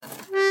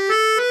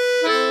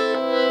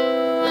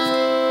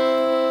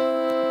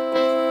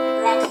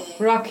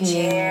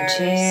Rocking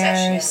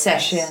Chair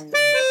Session.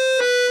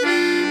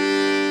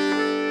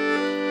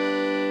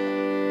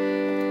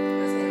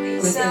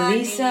 With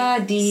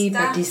Elisa Di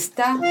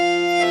Battista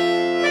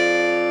and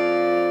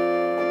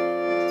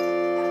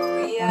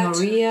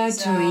Maria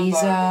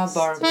Teresa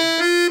Barber.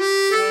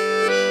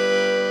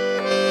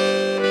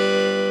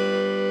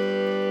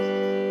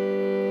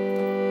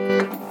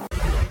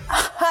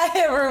 Hi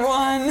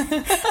everyone!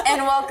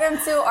 And welcome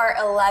to our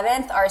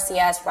 11th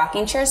RCS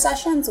Rocking Chair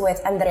Sessions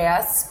with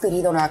Andrea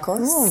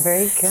Spiridonacos. Oh,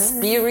 very good.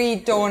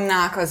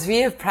 Spiridonacos. We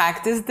have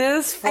practiced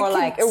this for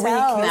like a week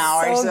now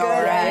or so,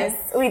 right?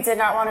 We did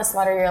not want to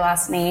slaughter your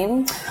last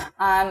name,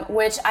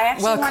 which I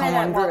actually wanted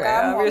to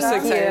welcome. We're so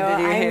excited that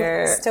you're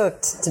here. I'm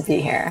stoked to be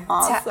here.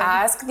 Awesome. To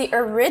ask the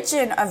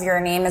origin of your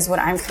name is what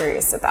I'm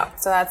curious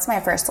about. So that's my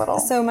first little.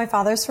 So my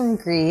father's from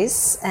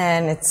Greece,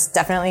 and it's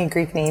definitely a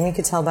Greek name. You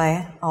could tell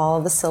by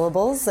all the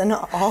syllables and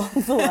all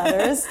the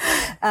letters.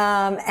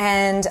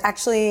 And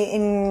actually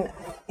in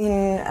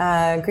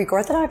Greek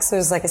Orthodox,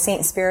 there's like a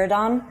Saint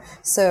Spiridon.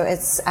 So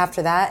it's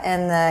after that.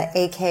 And the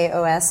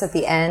AKOS at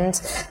the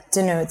end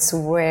denotes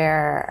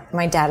where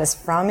my dad is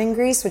from in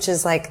Greece, which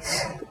is like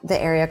the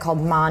area called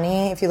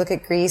Mani. If you look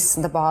at Greece,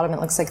 the bottom, it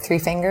looks like three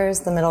fingers,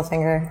 the middle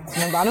finger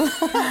and the bottom.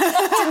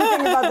 Didn't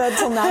think about that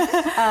till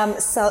now.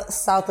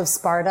 South of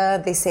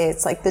Sparta, they say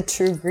it's like the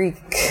true Greek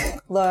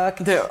look.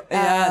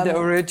 The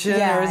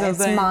origin or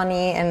something. It's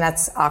Mani, and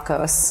that's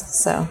Akos.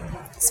 So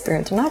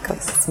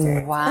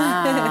Spiridonacos.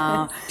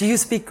 Wow. Do you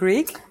speak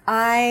Greek?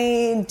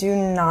 I do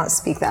not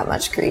speak that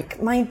much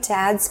Greek. My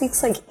dad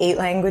speaks like 8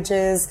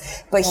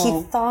 languages, but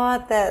he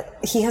thought that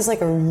he has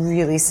like a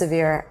really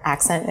severe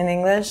accent in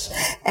English.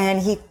 And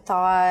he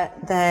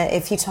thought that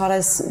if he taught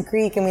us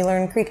Greek and we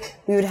learned Greek,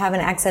 we would have an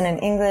accent in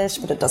English,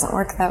 but it doesn't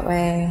work that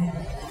way.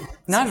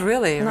 Not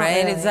really, right?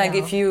 Really, it's like no.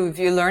 if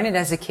you learn it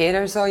as a kid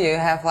or so, you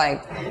have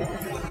like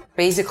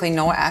basically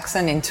no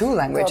accent in 2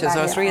 languages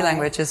or 3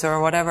 languages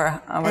or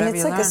whatever. And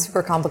it's like a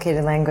super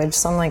complicated language.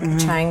 So I'm like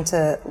trying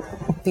to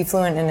be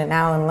fluent in it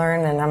now and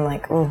learn. And I'm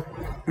like, oh,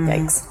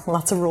 yikes,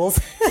 lots of rules.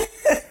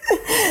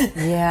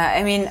 Yeah,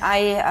 I mean,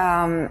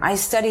 I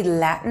studied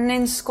Latin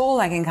in school,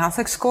 like in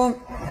Catholic school.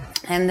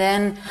 And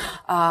then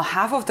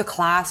half of the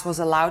class was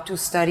allowed to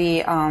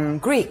study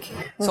Greek,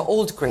 so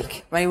Old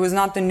Greek. But it was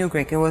not the New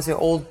Greek; it was the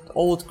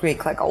old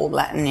Greek, like Old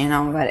Latin, you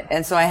know.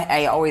 And so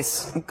I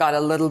always got a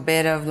little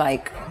bit of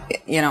like,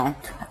 you know,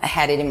 I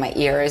had it in my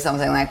ear or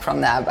something like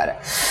from that.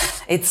 But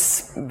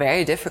it's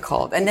very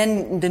difficult. And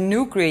then the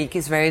New Greek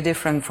is very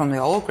different from the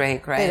Old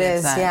Greek, right? It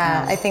is,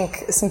 yeah. I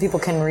think some people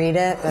can read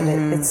it, but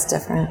it's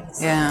different.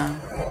 So. Yeah.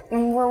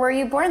 Where were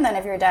you born then?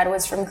 If your dad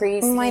was from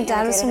Greece? My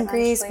dad was from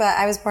Greece, but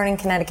I was born in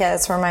Connecticut.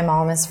 That's where my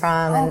mom is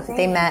from. And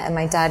they met, and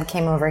my dad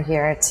came over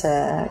here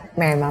to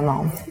marry my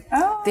mom.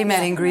 Oh, they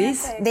met in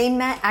Greece? They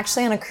met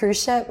actually on a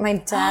cruise ship. My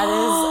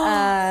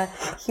dad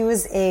he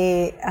was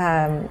a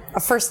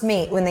first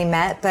mate when they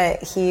met,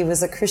 but he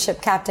was a cruise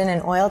ship captain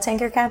and oil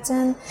tanker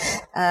captain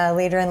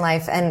later in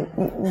life. And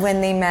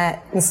when they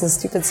met, this is a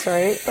stupid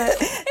story, but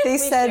they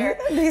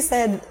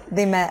said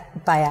they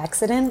met by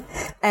accident,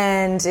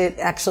 and it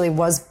actually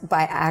was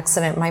by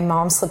accident. My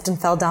mom slipped and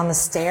fell down the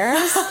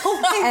stairs.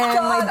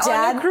 My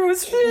dad, on a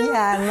cruise ship?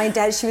 Yeah, my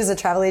dad, she was a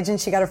travel agent.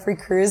 She got a free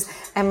cruise,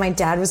 and my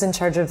dad was in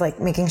charge of like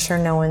making sure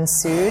no one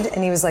sued.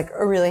 And he was like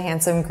a really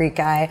handsome Greek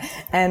guy,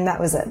 and that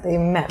was it. They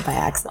met by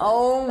accident.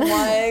 Oh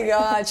my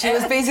God! She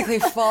was basically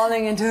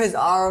falling into his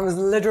arms,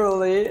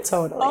 literally.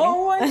 Totally.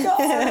 Oh my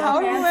God! How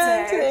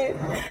romantic!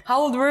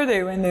 How old were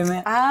they when they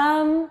met?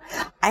 I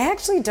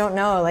actually don't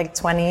know. Like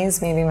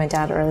 20s, maybe my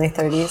dad early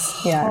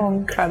 30s. Yeah. Oh,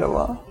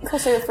 incredible. Cool.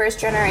 So the first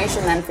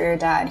generation then for your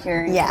dad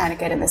here in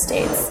Connecticut in the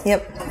States.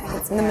 Yep.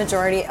 The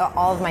majority,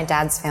 all of my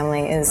dad's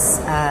family is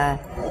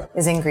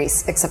in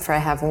Greece, except for I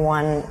have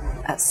one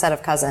set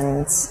of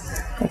cousins,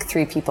 like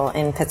 3 people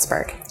in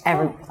Pittsburgh.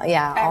 All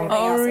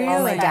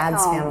my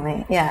dad's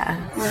family.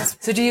 Yeah.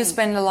 So do you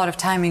spend a lot of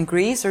time in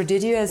Greece, or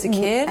did you as a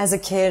kid? As a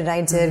kid,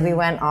 I did. We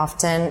went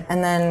often,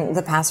 and then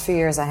the past few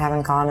years I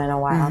haven't gone in a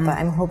while, but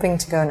I'm hoping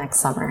to go next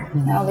summer.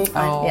 That'll be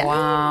fun. Oh,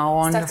 wow,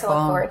 wonderful. Stuff to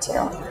look forward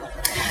to.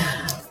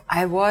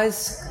 I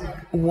was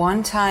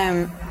one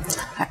time,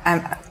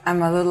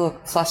 I'm a little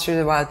flustered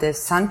about this.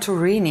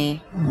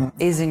 Santorini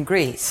is in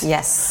Greece.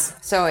 Yes.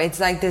 So it's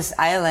like this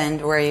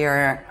island where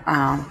you're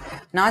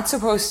not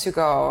supposed to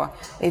go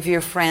if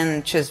your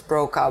friend just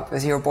broke up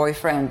with your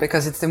boyfriend,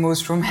 because it's the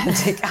most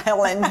romantic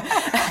island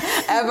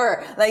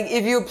ever. Like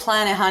if you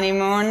plan a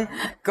honeymoon,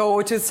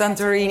 go to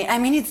Santorini. I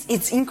mean,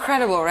 it's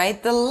incredible,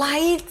 right? The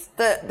light,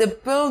 the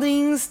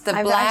buildings, the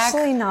I've black. I've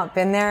actually not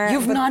been there.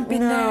 You've not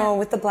been there? No,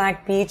 with the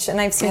black beach,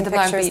 and I've seen the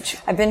pictures. Black Beach.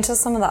 I've been to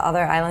some of the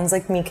other islands,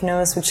 like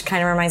Mykonos, which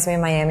kind of reminds me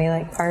of Miami,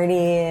 like party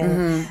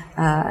and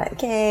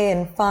gay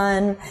and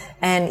fun,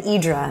 and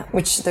Idra,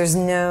 which there's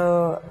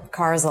no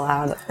cars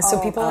allowed. So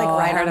people like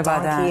ride on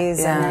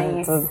donkeys,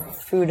 and the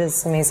food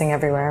is amazing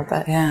everywhere.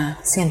 But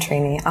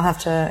Santorini, I'll have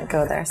to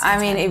go there sometime.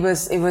 I mean, it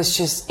was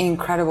just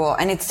incredible,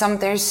 and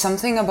there's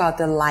something about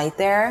the light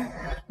there.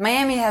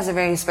 Miami has a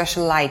very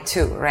special light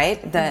too, right?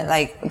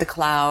 Like the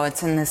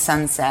clouds and the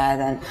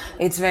sunset, and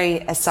it's very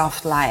a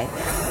soft light.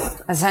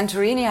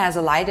 Santorini has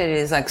a light that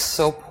is like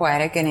so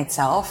poetic in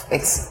itself.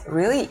 It's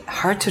really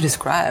hard to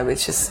describe.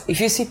 It's just,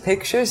 if you see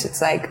pictures,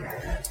 it's like,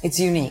 it's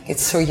unique.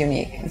 It's so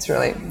unique. It's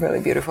really, really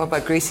beautiful.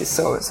 But Greece is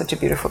such a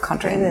beautiful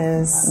country. It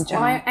is.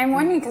 Well, I'm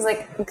wondering because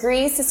like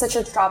Greece is such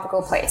a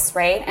tropical place,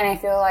 right? And I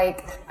feel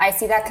like I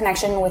see that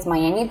connection with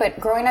Miami. But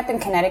growing up in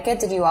Connecticut,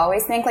 did you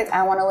always think like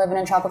I want to live in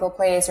a tropical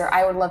place, or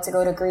I would love to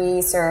go to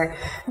Greece, or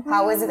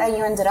how is it that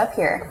you ended up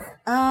here?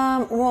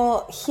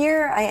 Well,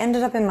 here I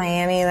ended up in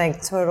Miami,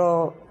 like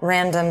total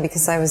random,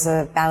 because I was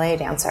a ballet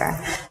dancer.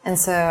 And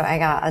so I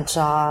got a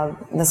job.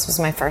 This was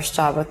my first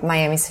job with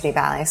Miami City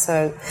Ballet.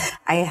 So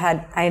I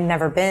had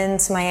never been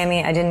to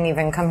Miami. I didn't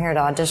even come here to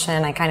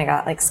audition. I kind of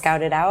got like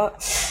scouted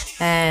out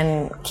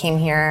and came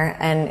here,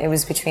 and it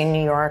was between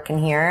New York and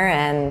here,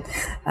 and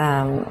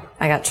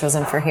I got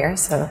chosen for here.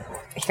 So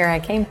here I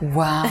came.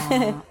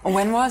 Wow.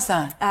 When was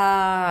that?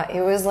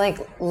 It was like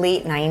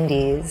late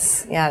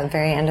 90s. Yeah, the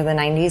very end of the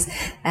 90s.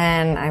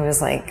 And I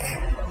was like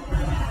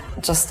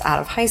just out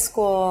of high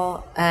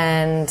school,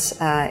 and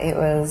it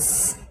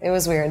was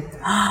weird,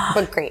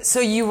 but great. So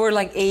you were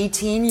like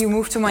 18, you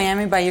moved to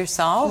Miami by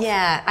yourself?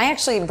 Yeah, I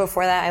actually,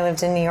 before that, I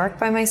lived in New York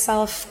by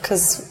myself,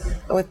 because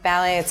with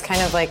ballet, it's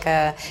kind of like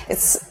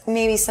it's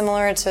maybe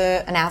similar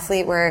to an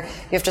athlete where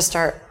you have to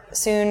start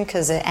soon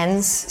because it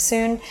ends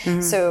soon. Mm-hmm.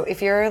 So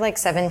if you're like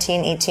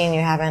 17, 18, you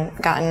haven't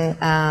gotten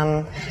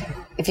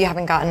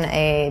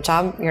a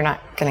job, you're not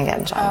going to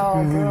get a job.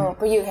 Oh, cool.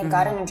 But you had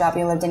gotten a job.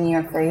 You lived in New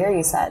York for a year,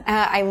 you said.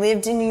 I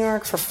lived in New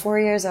York for 4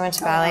 years. I went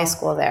to ballet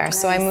school there.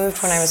 Nice. So I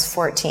moved when I was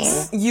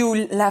 14.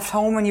 You left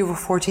home when you were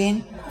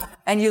 14?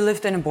 And you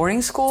lived in a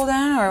boarding school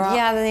then? Or what?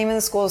 Yeah, the name of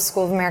the school is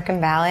School of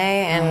American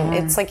Ballet, and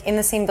it's like in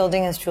the same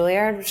building as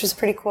Juilliard, which is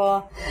pretty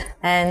cool.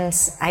 And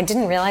I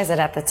didn't realize it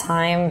at the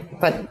time,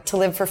 but to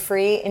live for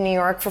free in New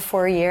York for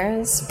 4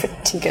 years,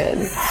 pretty good.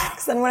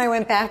 Because then when I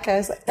went back, I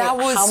was like, that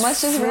was how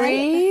much is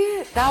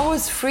free? rent? That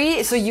was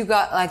free? So you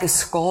got like a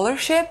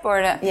scholarship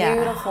or that? Yeah.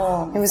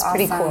 Beautiful. It was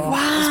pretty cool. Wow.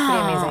 It was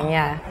pretty amazing,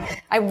 yeah.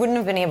 I wouldn't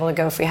have been able to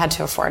go if we had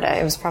to afford it.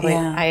 It was probably,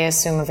 I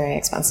assume, a very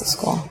expensive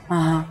school.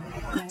 Uh-huh.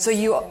 So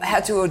you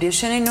had to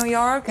audition in New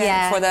York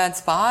for that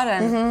spot?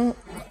 And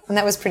and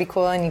that was pretty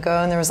cool. And you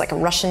go, and there was like a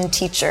Russian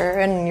teacher,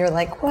 and you're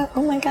like, what?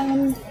 Oh my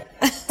God.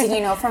 Did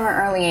you know from an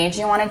early age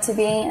you wanted to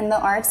be in the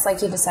arts?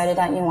 Like you decided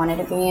that you wanted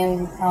to be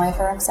in ballet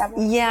for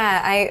example?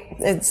 Yeah,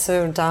 it's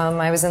so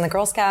dumb. I was in the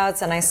Girl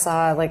Scouts, and I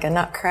saw like a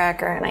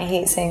Nutcracker, and I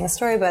hate saying the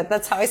story, but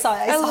that's how I saw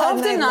it. I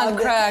loved the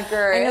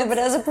Nutcracker. I know, but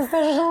as a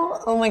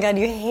professional, oh my God,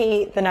 you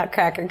hate the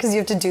Nutcracker because you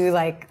have to do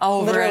like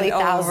literally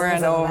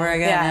thousands of them. Again.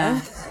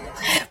 Yeah.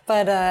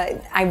 But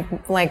I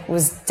like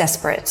was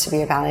desperate to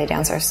be a ballet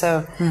dancer.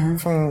 So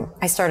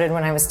I started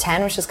when I was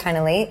 10, which is kind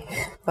of late,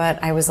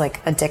 but I was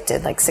like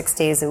addicted, like 6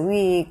 days a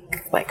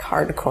week, like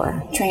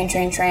hardcore.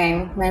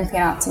 Train. Ramping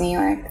out to New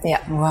York.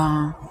 Yeah.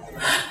 Wow.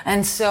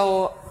 And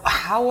so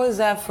how was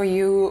that for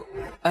you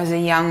as a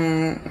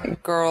young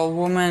girl,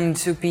 woman,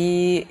 to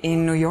be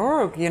in New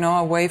York,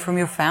 away from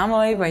your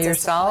family, by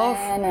yourself,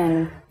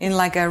 and in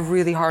like a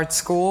really hard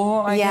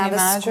school? I can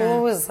imagine. The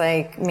school was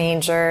like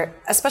major,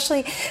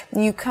 especially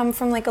you come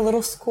from like a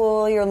little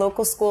school, your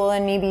local school,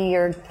 and maybe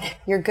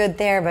you're good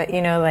there, but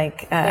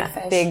like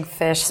big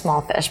fish,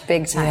 small fish,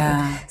 big time.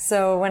 Yeah.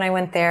 So when I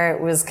went there,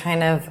 it was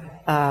kind of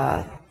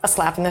a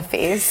slap in the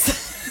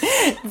face.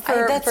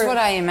 That's what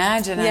I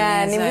imagine.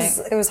 Yeah, and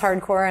it was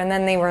hardcore. And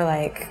then they were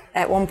like,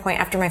 at one point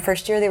after my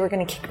first year, they were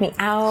going to kick me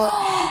out.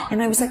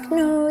 And I was like,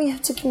 no, you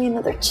have to give me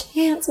another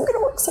chance. I'm going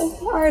to work so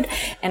hard.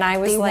 And I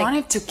was they like,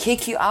 wanted to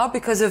kick you out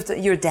because of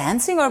your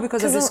dancing or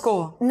because of the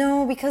school?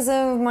 No, because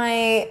of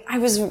I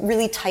was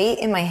really tight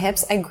in my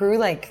hips. I grew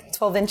like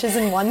 12 inches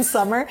in one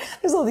summer.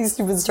 There's all these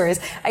stupid stories.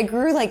 I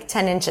grew like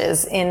 10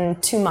 inches in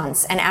 2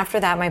 months. And after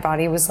that, my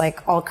body was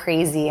like all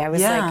crazy. I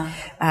was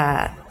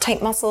like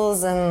tight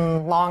muscles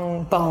and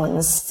long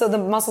bones. So the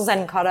muscles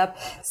hadn't caught up.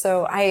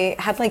 So I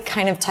had like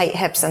kind of tight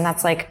hips, and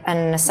that's like a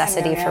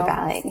necessity for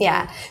ballet.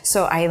 Yeah.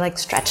 So I like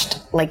stretched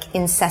like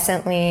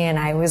incessantly, and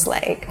I was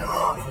like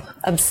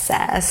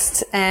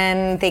obsessed.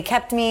 And they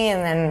kept me,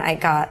 and then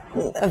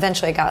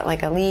eventually I got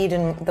like a lead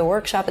in the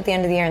workshop at the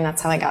end of the year, and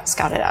that's how I got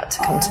scouted out to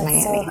come to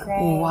Miami. So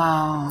great.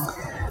 Wow.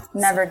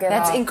 Never give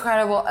up. That's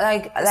incredible.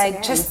 Like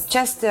just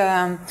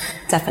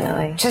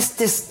definitely. Just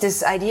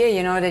this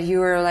idea, that you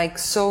were like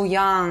so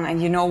young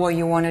and you know what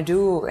you want to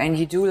do, and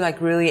you do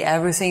like really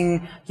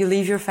everything. You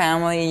leave your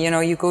family,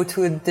 you go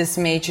to this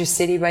major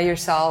city by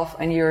yourself,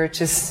 and you're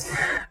just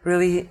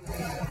really,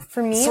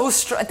 for me, so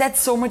that's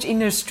so much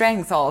inner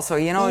strength also,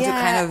 to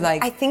kind of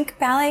like. I think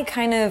ballet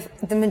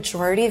the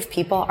majority of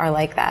people are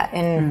like that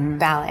in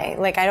ballet.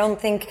 Like I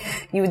don't think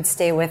you would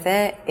stay with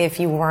it if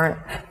you weren't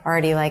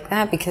already like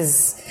that,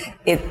 because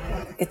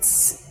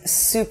it's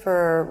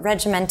super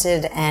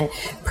regimented and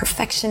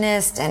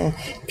perfectionist, and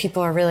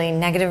people are really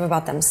negative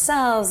about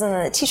themselves,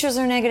 and the teachers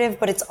are negative,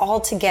 but it's all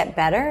to get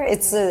better.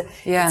 It's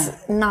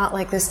not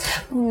like this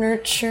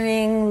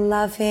nurturing,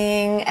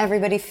 loving,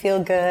 everybody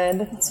feel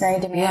good. It's very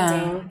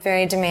demanding.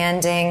 Very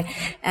demanding.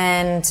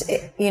 And,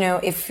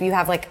 if you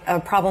have like a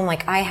problem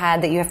like I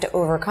had that you have to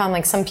overcome,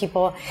 like some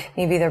people,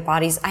 maybe their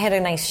bodies, I had a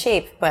nice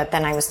shape, but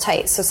then I was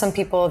tight. So some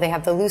people, they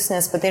have the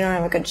looseness, but they don't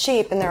have a good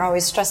shape, and they're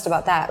always stressed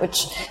about that,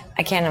 which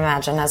I can't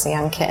imagine as a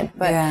young kid.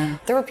 But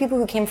there were people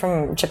who came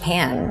from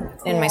Japan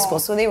in my school,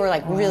 so they were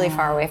like really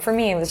far away. For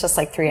me, it was just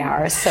like 3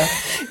 hours. So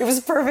it was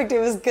perfect. It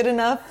was good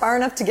enough, far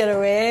enough to get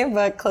away,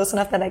 but close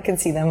enough that I could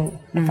see them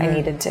if I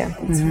needed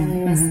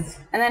to.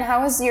 And then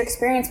how was your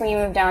experience when you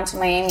moved down to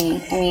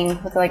Miami? I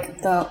mean, with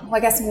like I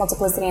guess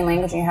multiplicity in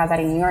language, you have that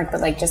in New York,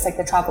 but like just like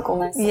the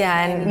tropicalness.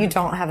 Yeah, and you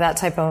don't have that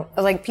type of,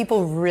 like,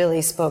 people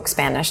really spoke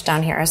Spanish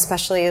down here,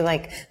 especially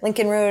like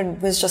Lincoln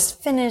Road was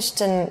just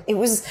finished, and it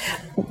was,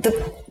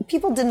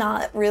 people did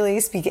not really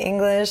speak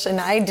English,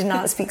 and I did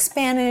not speak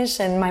Spanish,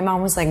 and my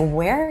mom was like,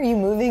 where are you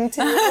moving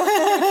to?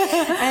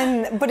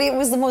 But it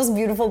was the most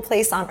beautiful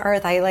place on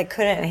earth. I like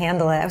couldn't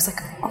handle it. I was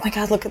like, oh my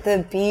God, look at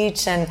the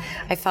beach. And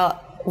I felt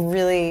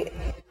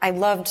I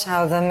loved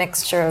how the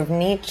mixture of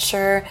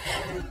nature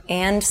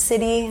and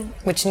city,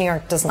 which New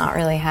York does not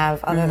really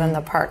have other than the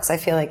parks. I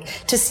feel like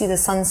to see the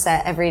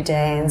sunset every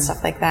day and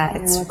stuff like that,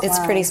 it's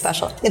pretty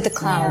special. The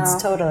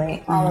clouds,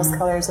 totally. All those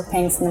colors, the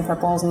pinks and the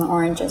purples and the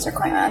oranges are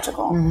quite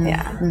magical.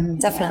 Yeah,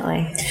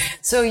 definitely.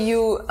 So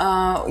you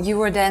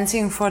were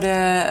dancing for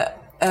the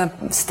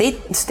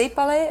state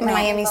ballet?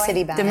 Miami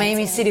City Ballet. The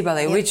Miami City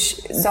Ballet, which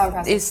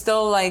is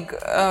still like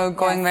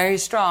going very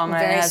strong.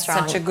 Very it has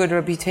strong. Such a good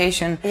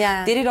reputation.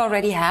 Yeah. Did it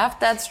already have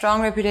that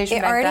strong reputation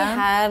It back already then?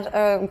 had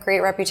a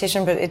great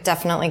reputation, but it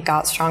definitely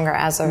got stronger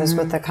as I was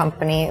with the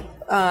company.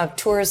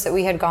 Tours that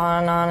we had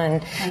gone on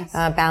and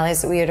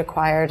ballets that we had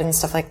acquired and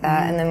stuff like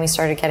that. And then we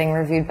started getting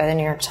reviewed by the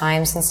New York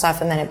Times and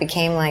stuff. And then it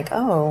became like,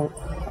 oh,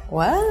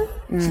 what?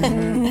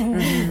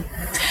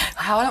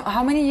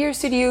 How many years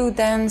did you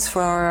dance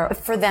for?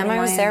 For them, I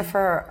was there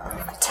for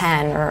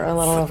 10 or a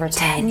little over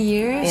 10. 10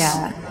 years?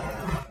 Yeah.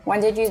 When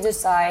did you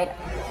decide,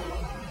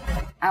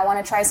 I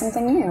want to try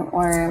something new,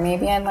 or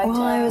maybe I'd like to...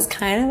 Well, I was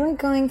kind of like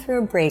going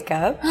through a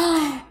breakup,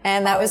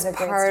 and that was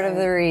part of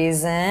the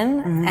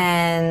reason.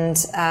 And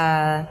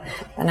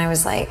then I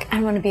was like,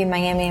 I want to be in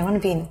Miami, I want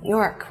to be in New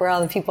York, where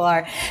all the people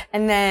are.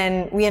 And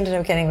then we ended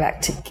up getting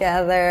back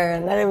together,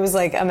 and then it was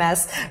like a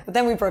mess. But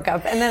then we broke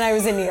up, and then I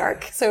was in New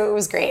York, so it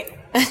was great.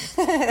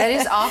 That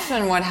is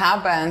often what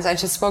happens. I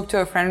just spoke to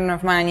a friend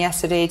of mine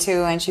yesterday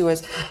too, and she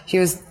was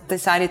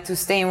decided to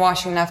stay in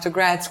Washington after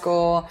grad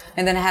school,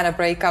 and then had a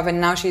breakup, and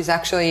now she's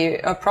actually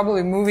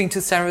probably moving to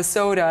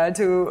Sarasota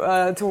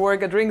to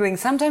work at Ringling.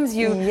 Sometimes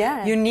you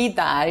need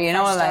that,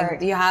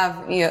 like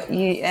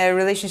a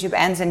relationship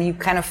ends, and you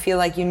kind of feel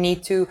like you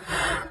need to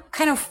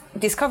kind of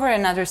discover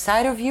another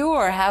side of you,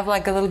 or have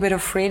like a little bit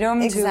of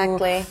freedom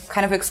to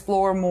kind of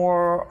explore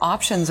more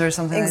options or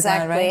something like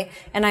that, right?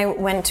 And I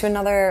went to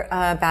another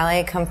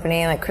ballet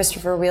company, like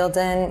Christopher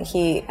Wheeldon.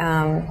 He's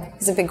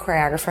a big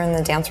choreographer in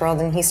the dance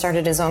world, and he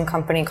started his own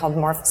company called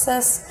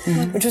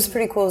Morphosis, which was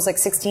pretty cool. It was like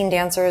 16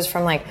 dancers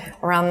from like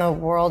around the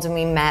world, and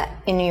we met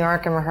in New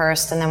York and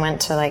rehearsed, and then went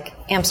to like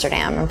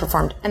Amsterdam and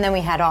performed, and then we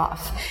head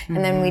off,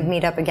 and then we'd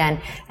meet up again.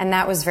 And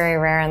that was very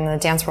rare in the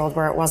dance world,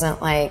 where it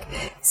wasn't like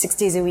 6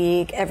 days a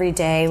week, every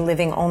day,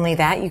 living only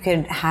that. You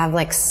could have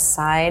like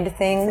side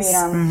things.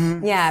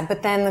 Yeah,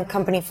 but then the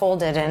company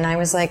folded, and I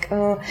was like,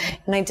 oh,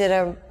 and I did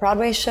a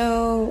Broadway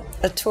show,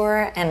 a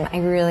tour, and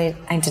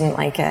I didn't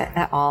like it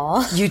at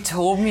all. You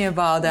told me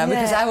about that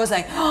because I was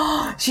like,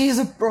 oh, she's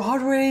a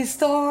Broadway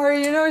star,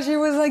 she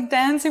was like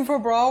dancing for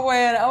Broadway,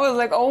 and I was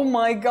like, oh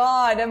my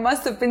God, that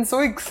must have been so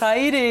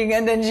exciting.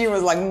 And then she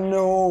was like,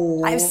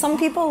 no. Some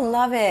people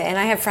love it, and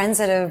I have friends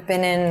that have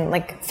been in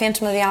like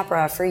Phantom of the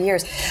Opera for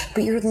years,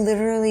 but you're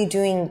literally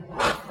doing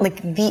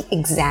like the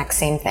exact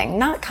same thing.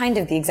 Not kind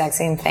of the exact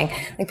same thing.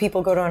 Like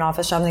people go to an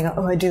office job and they go,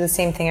 oh, I do the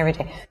same thing every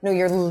day. No,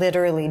 you're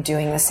literally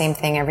doing the same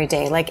thing every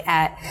day. Like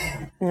at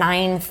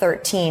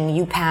 9:13,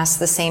 you pass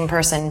the same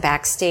person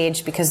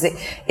backstage because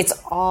it's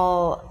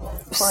all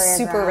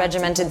super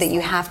regimented that you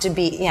have to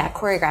be,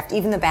 choreographed.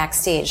 Even the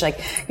backstage, like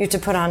you have to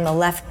put on the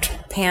left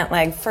pant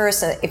leg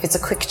first. If it's a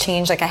quick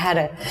change, like I had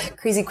a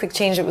crazy quick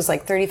change, it was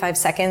like 35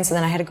 seconds, and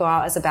then I had to go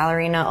out as a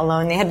ballerina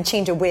alone. They had to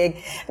change a wig,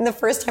 and the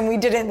first time we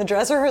did it in the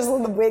dress rehearsal,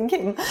 the wig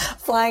came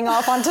flying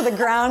off onto the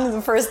ground.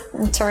 The first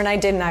turn I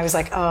did, and I was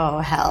like, oh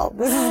hell,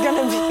 this is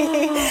gonna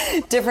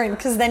be different,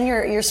 because then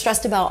you're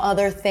stressed about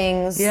other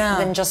things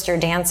than just your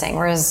dancing,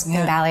 whereas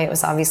in ballet it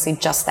was obviously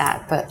just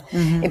that, but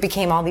it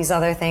became all these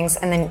other things,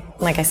 and then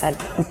like I said,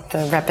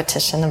 the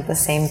repetition of the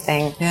same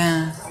thing.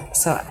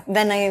 So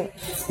then I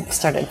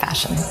started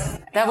fashion.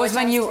 That was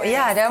when you,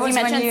 that was You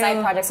when mentioned you.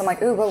 side projects. I'm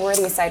like, ooh, what were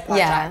these side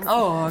projects? Yeah.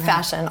 Oh, okay.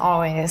 Fashion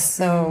always.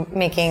 So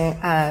making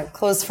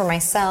clothes for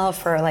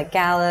myself for like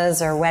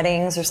galas or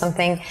weddings or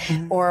something,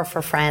 or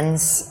for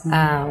friends.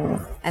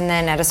 And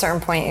then at a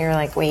certain point, you're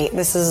like, wait,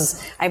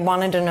 I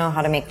wanted to know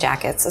how to make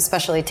jackets,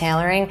 especially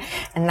tailoring.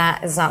 And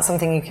that is not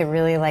something you could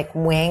really like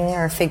wing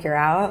or figure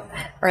out,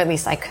 or at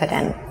least I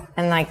couldn't.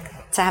 And like,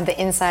 to have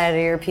the inside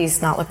of your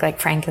piece not look like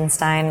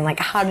Frankenstein, and like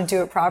how to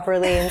do it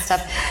properly and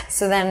stuff.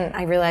 So then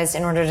I realized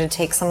in order to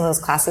take some of those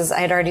classes,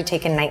 I had already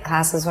taken night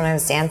classes when I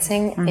was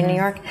dancing in New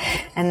York,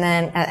 and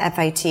then at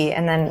FIT.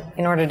 And then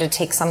in order to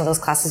take some of those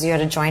classes, you had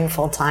to join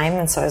full time.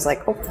 And so I was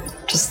like,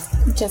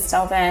 Just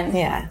delve in.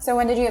 Yeah. So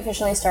when did you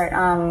officially start,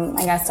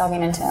 I guess,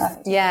 delving into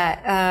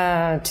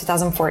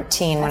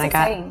 2014 when I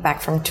exciting. got back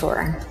from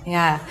tour.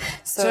 Yeah.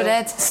 So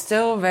that's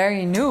still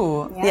very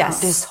new. Yeah.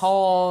 Yes. This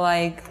whole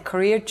like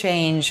career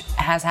change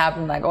has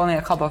happened like only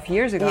a couple of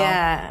years ago.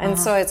 Yeah, and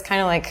so it's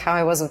kind of like how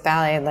I was with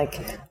ballet, like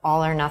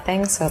all or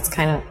nothing. So it's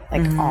kind of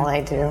like all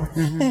I do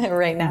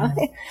right now.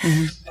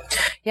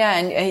 Yeah,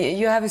 and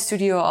you have a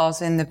studio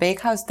also in the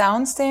Bakehouse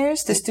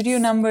downstairs. The studio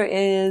number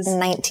is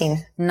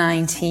 19.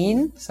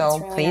 So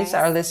really please, nice.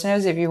 our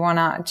listeners, if you want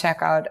to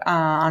check out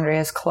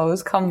Andrea's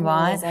clothes, come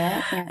by. visit,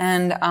 yeah.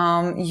 And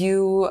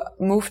you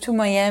moved to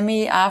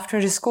Miami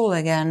after the school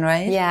again,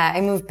 right? Yeah,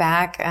 I moved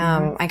back.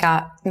 I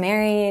got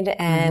married,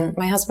 and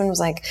my husband was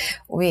like,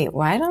 wait,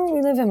 why don't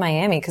we live in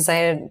Miami? Because I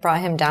had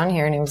brought him down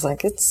here, and he was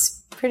like, it's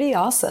pretty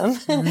awesome.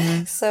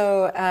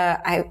 So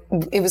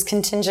it was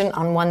contingent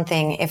on one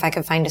thing: if I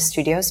could find a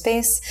studio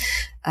space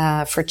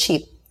for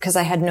cheap, because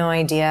I had no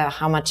idea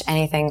how much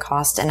anything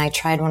cost. And I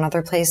tried one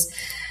other place.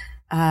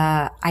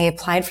 I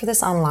applied for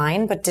this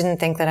online, but didn't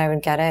think that I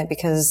would get it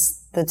because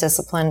the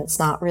discipline, it's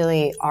not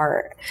really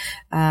art,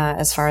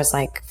 as far as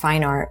like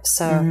fine art.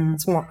 So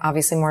it's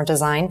obviously more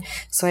design.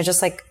 So I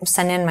just like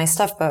sent in my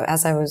stuff. But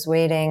as I was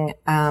waiting,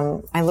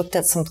 I looked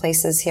at some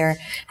places here,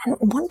 and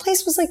one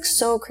place was like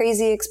so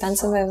crazy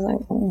expensive. I was like,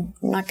 I'm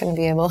not going to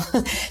be able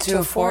to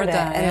afford it.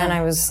 that, And then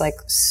I was like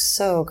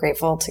so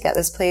grateful to get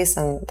this place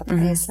and the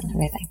price and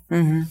everything.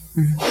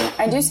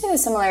 I do see the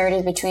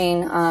similarities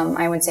between,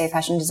 I would say,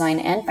 fashion design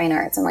and fine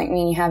arts. And like, I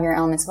mean, you have your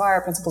elements of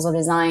art, principles of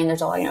design.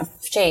 There's all,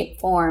 shape,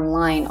 form,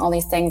 line, all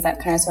these things that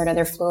kind of sort of,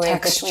 they're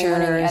fluid between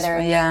one and the other.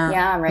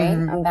 Yeah. Right.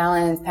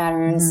 Unbalance,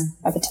 patterns,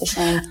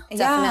 repetition.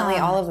 Definitely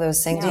all of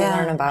those things you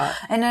learn about.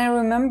 And I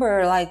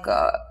remember like,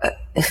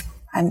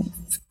 I'm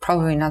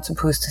probably not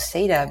supposed to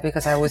say that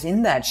because I was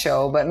in that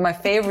show, but my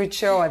favorite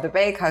show at the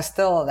Bakehouse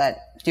still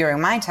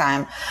during my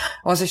time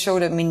was a show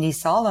that Mindy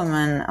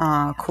Solomon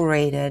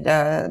curated.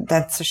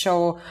 That's a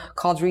show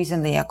called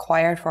Recently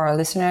Acquired for our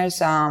listeners.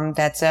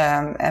 That's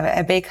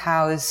a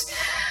Bakehouse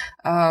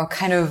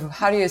kind of,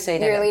 how do you say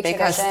that? Yearly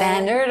Bakehouse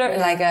tradition. standard, or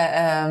like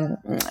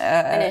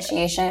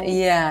Initiation.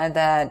 yeah,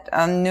 that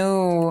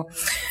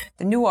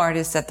the new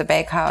artists at the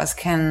Bakehouse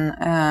can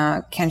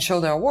show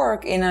their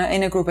work in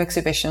a group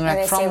exhibition.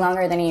 Like They stay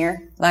longer than a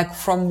year. Like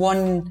from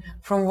one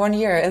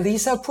year.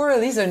 Poor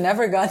Elisa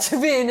never got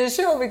to be in the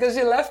show because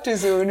she left too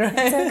soon, right?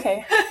 It's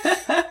okay.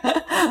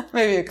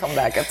 Maybe you come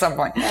back at some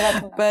point.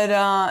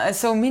 But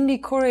so Mindy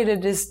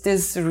curated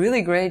this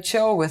really great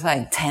show with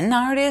like 10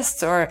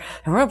 artists, or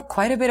there were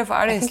quite a bit of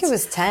artists. I think it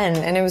was 10,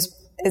 and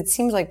it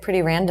seemed like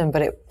pretty random,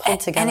 but it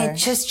pulled together. And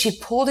she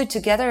pulled it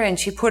together, and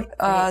she put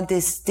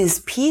this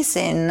piece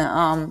in.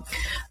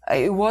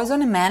 It was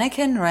on a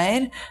mannequin,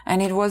 right?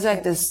 And it was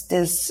like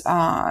this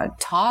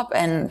top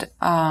and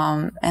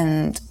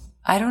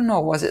I don't know,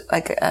 was it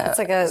like it's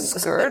like a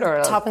skirt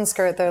or top and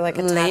skirt? They're like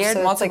attached, layered, so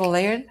it's multiple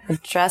like layered a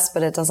dress,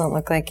 but it doesn't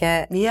look like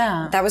it.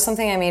 Yeah, that was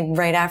something I made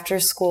right after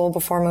school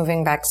before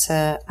moving back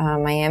to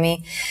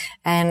Miami,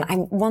 and I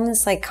won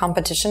this like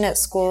competition at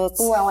school.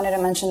 Ooh, I wanted to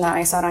mention that.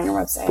 I saw it on your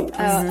website.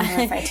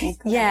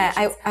 Yeah,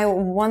 I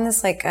won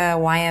this like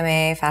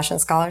YMA fashion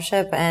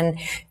scholarship, and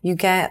you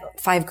get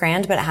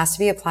 $5,000, but it has to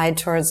be applied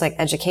towards like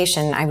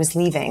education. I was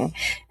leaving,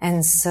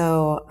 and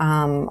so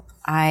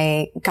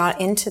I got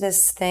into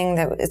this thing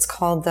that it's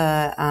called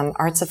the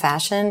Arts of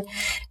Fashion,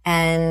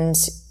 and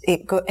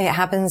it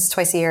happens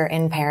twice a year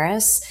in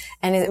Paris,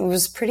 and it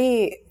was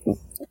pretty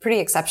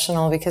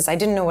exceptional because I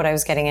didn't know what I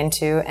was getting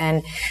into,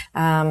 and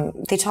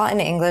they taught in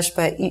English,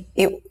 but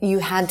you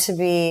had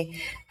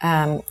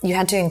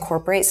to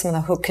incorporate some of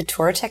the haute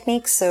couture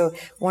techniques. So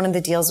one of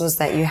the deals was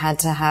that you had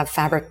to have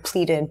fabric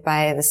pleated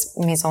by this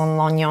Maison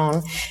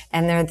Lagnon,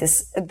 and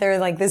they're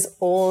like this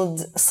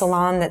old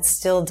salon that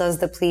still does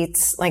the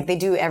pleats, like they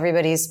do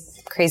everybody's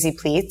crazy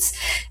pleats,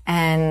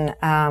 and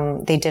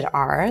they did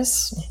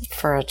ours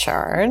for a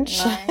charge.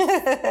 Nice.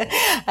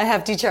 A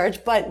hefty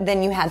charge, but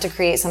then you had to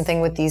create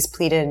something with these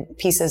pleated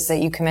pieces that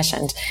you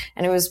commissioned,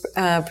 and it was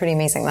pretty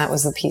amazing. That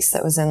was the piece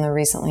that was in the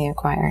Recently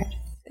Acquired.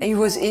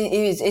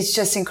 It's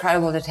just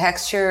incredible, the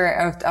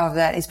texture of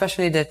that,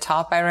 especially the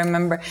top. I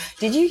remember.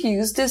 Did you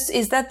use this?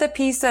 Is that the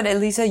piece that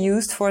Elisa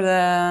used for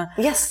the?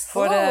 Yes.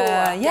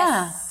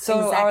 Yeah. So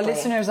our Exactly.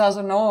 listeners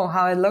also know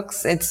how it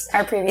looks. It's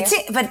Our preview.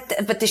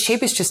 but the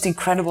shape is just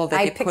incredible that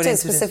I they picked put it into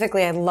this.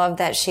 specifically. I love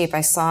that shape.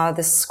 I saw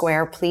this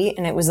square pleat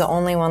and it was the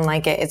only one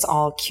like it. It's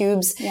all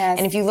cubes. Yes.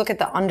 And if you look at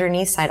the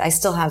underneath side, I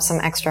still have some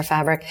extra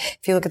fabric.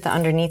 If you look at the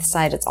underneath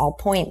side, it's all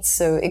points.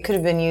 So it could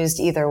have been used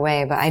either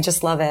way, but I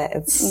just love it.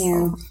 It's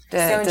So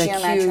the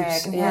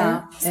geometric. cubes,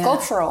 Yeah.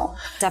 Sculptural.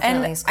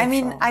 definitely And sculptural.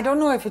 I mean, I don't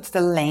know if it's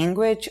the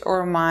language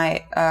or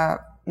my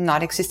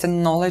not existent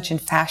knowledge in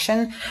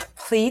fashion.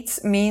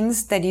 Pleats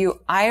means that you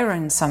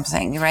iron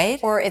something, right?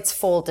 or it's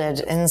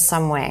folded in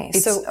some way.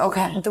 So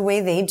okay. the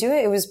way they do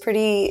it, it was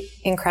pretty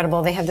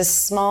incredible. They have this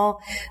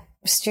small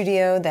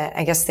studio that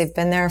I guess they've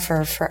been there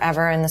for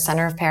forever in the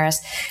center of Paris.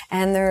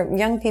 And they're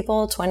young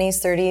people,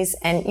 20s, 30s,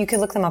 and you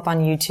can look them up on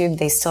YouTube.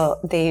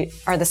 They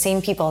are the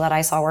same people that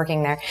I saw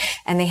working there.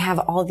 And they have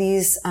all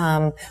these,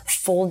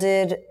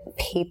 folded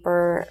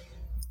paper,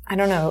 I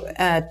don't know,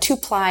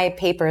 2-ply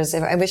papers.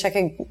 I wish I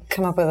could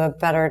come up with a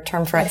better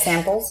term for it.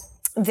 Samples.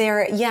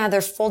 They're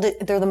folded,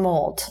 they're the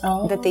mold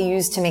that they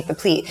use to make the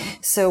pleat.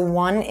 So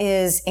one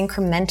is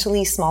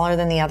incrementally smaller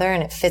than the other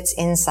and it fits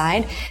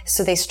inside.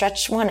 So they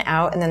stretch one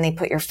out and then they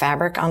put your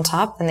fabric on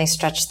top and they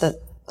stretch the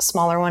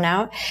smaller one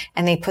out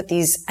and they put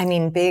these,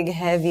 big,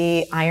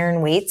 heavy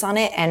iron weights on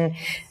it and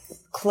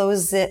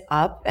close it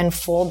up and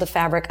fold the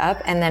fabric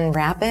up and then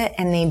wrap it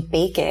and they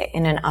bake it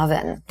in an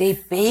oven. They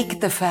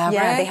bake the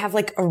fabric. Yeah, they have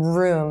like a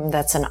room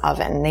that's an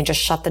oven. They just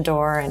shut the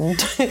door and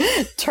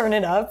turn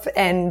it up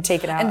and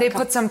take it out. And they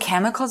put some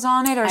chemicals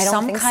on it or don't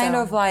some think kind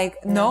so. of like,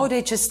 no,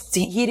 they just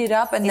heat it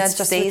up and that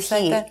just stays with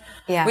like heat. that.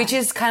 Yeah. Which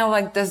is kind of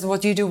like that's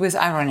what you do with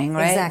ironing,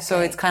 right? Exactly. So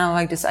it's kind of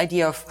like this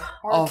idea of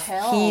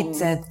kiln. heat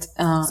that,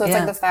 So it's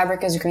like the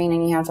fabric is green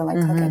and you have to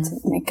like cook it to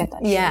make it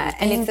that Yeah,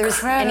 and if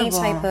there's any Incredible.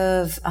 type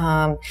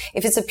of,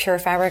 if it's a pure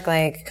fabric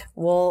like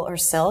wool or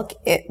silk,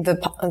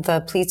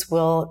 the pleats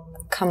will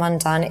come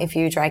undone if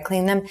you dry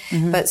clean them.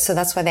 But so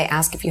that's why they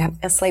ask if you have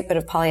a slight bit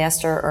of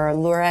polyester or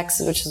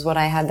Lurex, which is what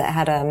I had that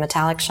had a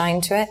metallic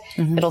shine to it,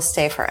 it'll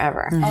stay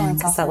forever.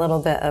 Because that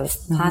little bit of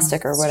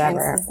plastic or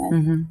whatever.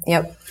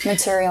 Yep.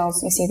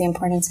 Materials, you see the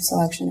importance of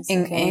selection. It's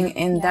okay.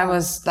 And that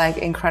was like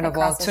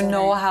incredible Across to the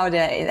know how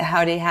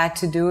they had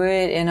to do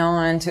it,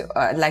 and to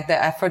like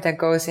the effort that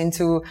goes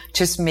into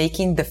just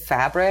making the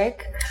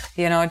fabric,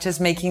 just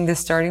making the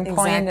starting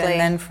point, Exactly.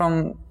 and then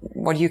from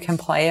what you can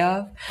play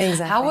of.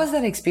 Exactly. How was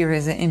that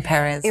experience in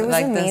Paris? It was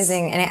like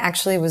amazing, and it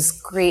actually was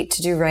great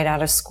to do right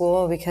out of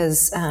school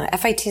because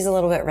FIT is a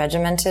little bit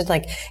regimented.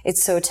 Like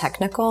it's so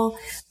technical,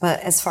 but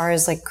as far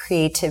as like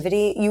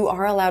creativity, you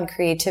are allowed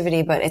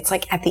creativity, but it's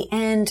like at the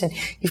end, and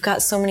you've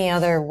got so many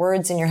other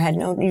words in your head.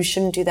 No, you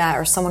shouldn't do that,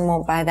 or someone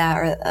won't buy that,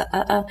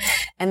 or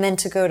and then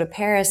to go to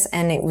Paris,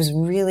 and it was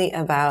really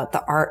about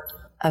the art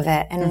of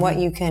it and what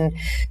you can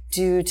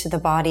do to the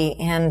body.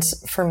 And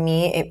for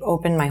me, it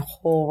opened my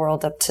whole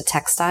world up to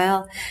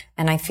textile.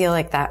 And I feel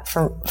like that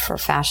for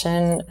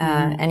fashion,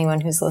 anyone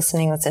who's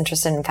listening that's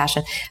interested in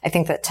fashion, I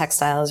think that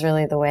textile is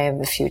really the way of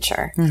the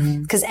future.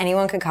 Because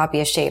anyone could copy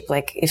a shape.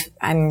 Like if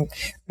I'm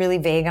really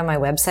vague on my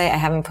website, I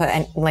haven't put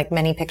like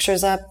many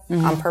pictures up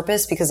on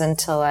purpose because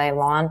until I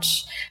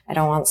launch, I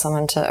don't want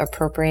someone to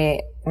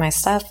appropriate my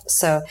stuff.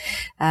 So,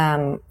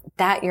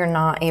 that you're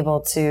not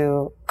able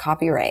to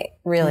copyright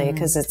really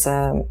because it's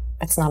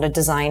not a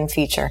design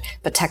feature,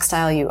 but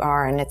textile you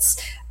are, and it's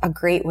a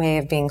great way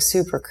of being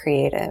super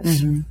creative.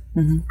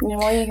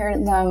 Well, you hear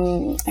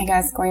them, I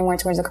guess, going more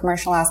towards the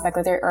commercial aspect,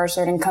 that there are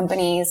certain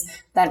companies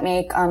that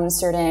make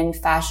certain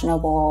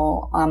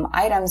fashionable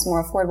items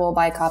more affordable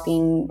by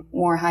copying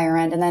more higher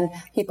end, and then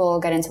people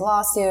get into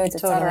lawsuits,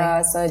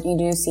 etc. So you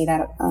do see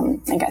that,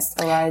 I guess,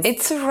 a rise.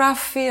 It's a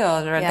rough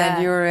field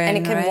that you're in, and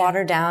it could right?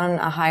 water down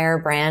a higher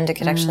brand. It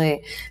could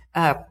actually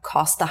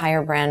cost the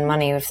higher brand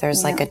money if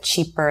there's like a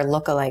cheaper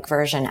lookalike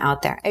version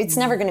out there. It's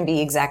never going to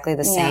be exactly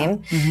the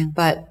same,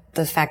 but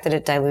the fact that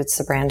it dilutes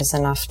the brand is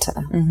enough to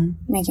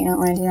make you not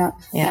want to do that.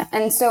 Yeah.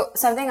 And so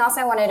something else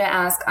I wanted to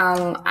ask,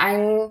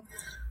 I'm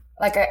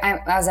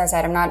as I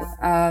said, I'm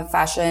not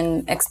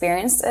fashion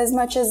experienced as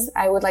much as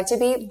I would like to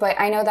be, but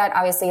I know that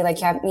obviously like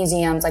you have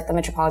museums like the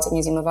Metropolitan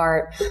Museum of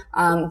Art,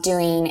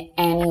 doing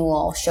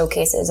annual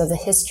showcases of the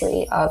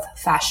history of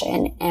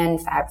fashion and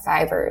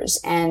fibers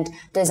and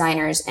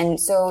designers. And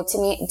so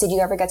to me, did you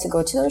ever get to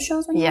go to those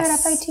shows when you were at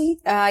FIT?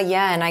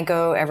 Yeah, and I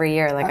go every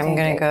year. Like I'm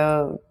going to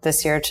go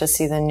this year to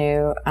see the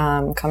new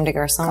Comme des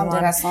Garçons Comme des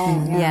one.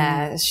 Garçons,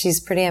 Yeah,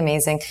 she's pretty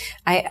amazing.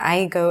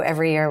 I go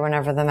every year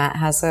whenever the Met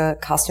has a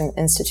Costume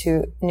Institute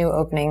new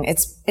opening.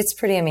 It's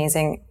pretty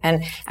amazing.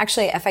 And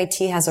actually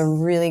FIT has a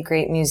really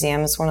great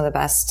museum. It's one of the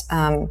best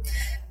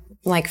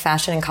like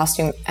fashion and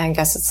costume. I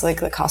guess it's like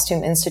the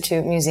Costume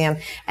Institute Museum.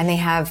 And they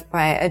have,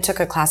 I took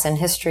a class in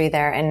history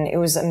there, and it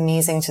was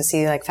amazing to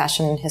see like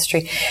fashion and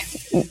history,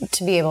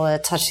 to be able to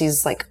touch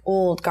these like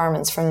old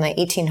garments from the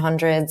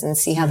 1800s and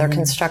see how they're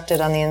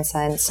constructed on the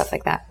inside and stuff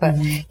like that. But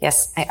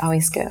yes, I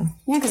always go.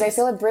 Yeah, because I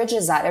feel it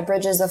bridges that. It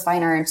bridges the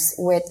fine arts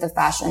with the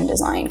fashion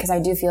design, because I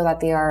do feel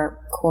that they are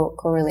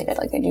correlated.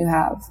 Like they do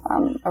have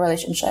a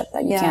relationship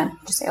that you can't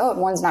just say, oh,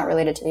 one's not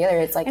related to the other.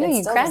 It's like I know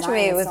you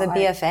graduate with a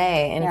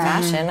BFA in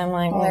fashion. I'm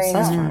like, well,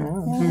 that's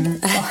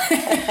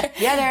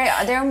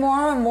there are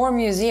more and more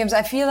museums.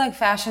 I feel like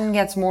fashion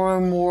gets more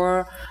and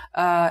more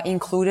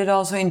included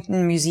also in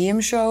museum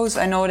shows.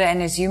 I know the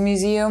NSU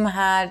Museum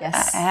had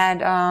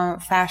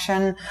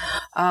fashion.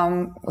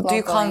 Do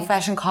you call them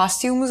fashion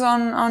costumes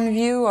on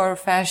view or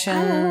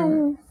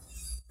fashion?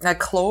 Like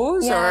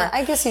clothes, yeah, or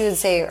I guess you would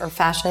say, or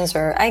fashions,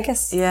 or I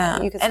guess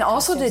you could. And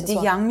also the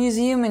Young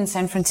Museum in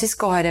San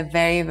Francisco had a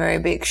very, very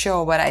big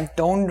show, but I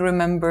don't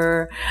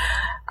remember.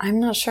 I'm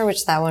not sure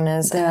which that one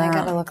is, and I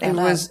gotta look that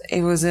up.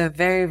 It was a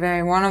very,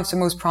 very one of the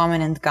most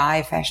prominent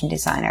guy fashion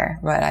designer,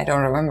 but I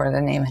don't remember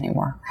the name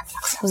anymore.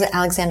 Was it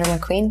Alexander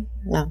McQueen?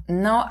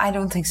 No, I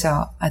don't think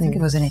so. I think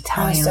it was an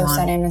Italian one. I was so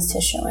sad I missed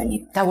his show.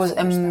 That was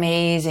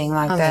amazing.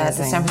 Like the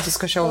San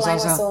Francisco show was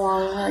also. Was so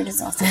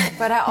long.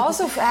 But I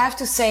also have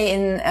to say,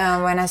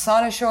 when I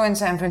saw the show in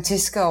San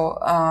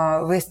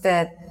Francisco, with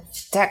the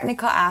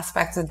technical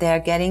aspects that they're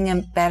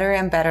getting better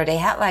and better. They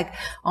had like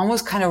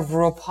almost kind of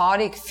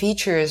robotic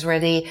features where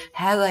they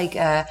had like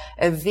a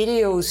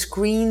video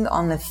screened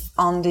on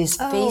these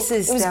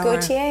faces. It was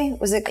Gautier?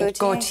 Was it Gautier?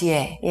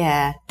 Gautier.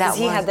 Yeah. Because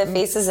he had the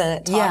faces and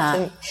it talked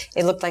and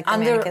it looked like the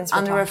mannequins were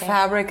under talking. a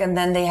fabric, and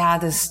then they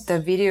had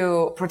the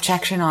video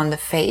projection on the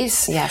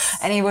face. Yes.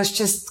 And it was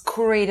just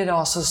curated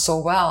also so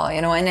well,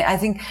 and I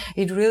think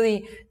it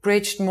really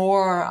bridged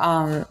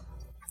more,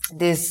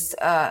 this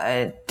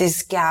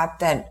gap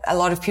that a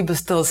lot of people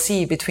still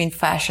see between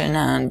fashion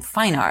and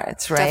fine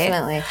arts, right?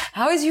 Definitely.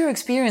 How is your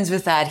experience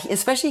with that?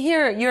 Especially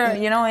here, you're,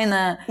 in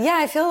a... Yeah,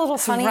 I feel a little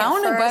funny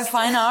surrounded by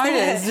fine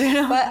artists,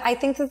 But I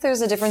think that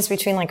there's a difference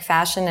between like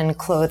fashion and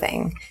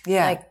clothing.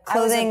 Yeah. Like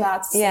clothing. I was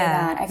about to say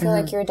that. I feel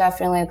like you're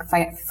definitely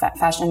like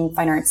fashion,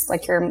 fine arts.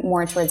 Like you're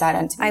more towards that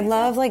end. I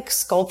love like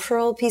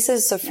sculptural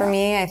pieces. So for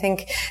me, I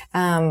think,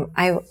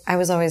 I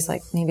was always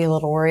like maybe a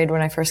little worried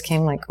when I first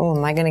came, like, oh,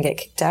 am I going to get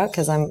kicked out?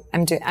 Cause I'm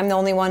the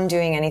only one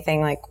doing anything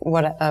like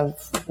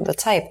of the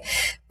type.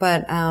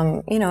 But,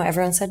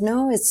 everyone said,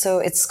 no, it's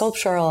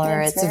sculptural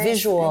or it's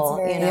visual,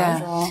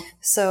 visual.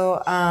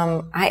 So,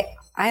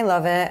 I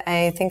love it.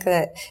 I think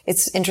that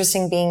it's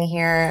interesting being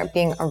here,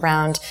 being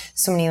around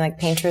so many like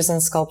painters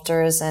and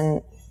sculptors,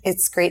 and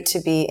it's great to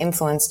be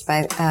influenced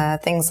by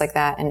things like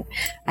that. And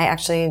I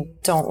actually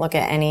don't look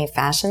at any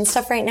fashion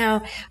stuff right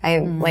now.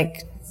 I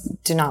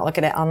do not look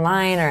at it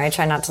online, or I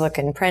try not to look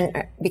in print,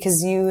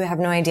 because you have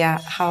no idea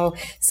how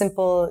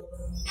simple,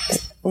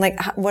 like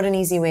what an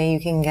easy way you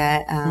can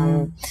get,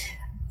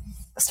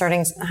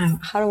 starting,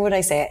 how would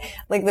I say it?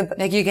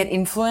 Like you get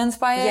influenced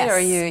by it, yes, or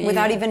you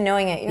without even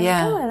knowing it. You're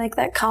like, oh, I like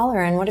that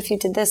collar, and what if you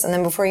did this? And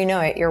then before you know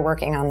it, you're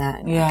working on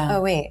that. And you're like,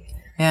 oh wait,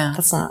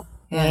 that's not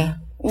me.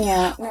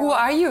 Yeah. Who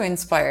are you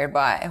inspired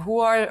by? Who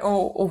are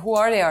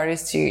the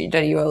artists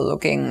that you are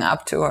looking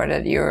up to, or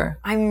that you're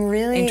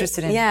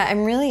interested in? Yeah,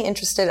 I'm really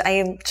interested.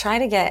 I try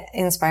to get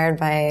inspired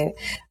by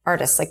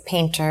artists like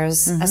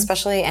painters,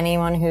 especially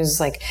anyone who's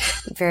like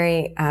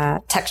very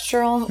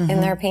textural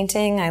in their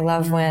painting. I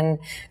love when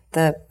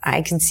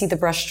I can see the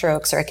brush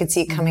strokes, or I could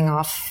see it coming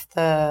off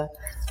the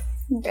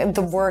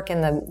work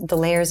and the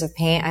layers of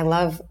paint. I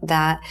love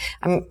that.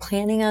 I'm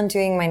planning on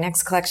doing my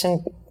next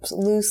collection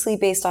loosely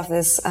based off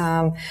this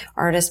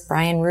artist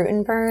Brian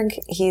Rutenberg.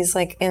 He's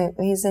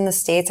in the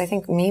States, I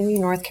think maybe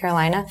North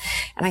Carolina.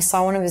 And I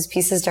saw one of his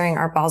pieces during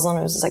Art Basel, and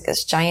it was just like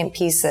this giant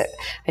piece that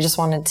I just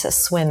wanted to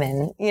swim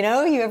in. You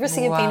ever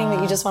see a painting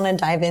that you just want to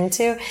dive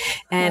into?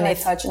 And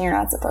if touching, you're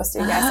not supposed to.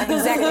 Yes,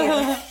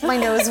 exactly. My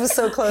nose was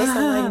so close.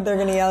 I'm like, they're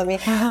going to yell at me.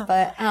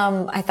 But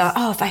I thought,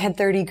 if I had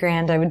 30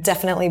 grand, I would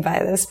definitely buy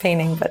this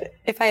painting. But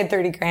if I had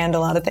 30 grand, a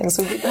lot of things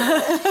would be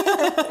better.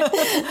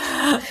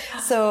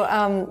 So,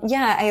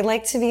 I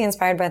like to be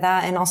inspired by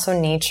that, and also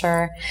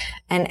nature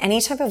and any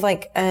type of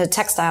like a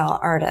textile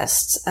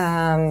artist.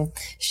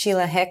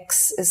 Sheila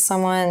Hicks is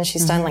someone,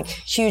 she's done like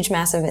huge,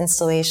 massive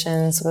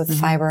installations with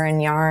fiber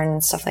and yarn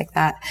and stuff like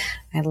that.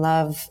 I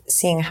love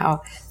seeing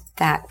how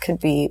that could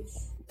be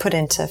put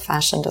into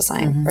fashion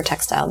design or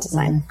textile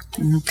design.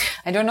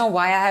 I don't know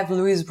why I have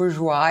Louise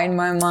Bourgeois in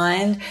my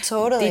mind.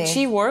 Totally. Did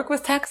she work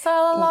with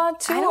textile a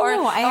lot too? I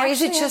don't know. Or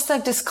is it just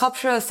like the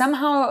sculptural?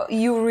 Somehow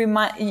you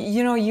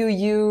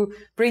you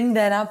bring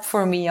that up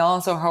for me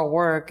also, her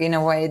work in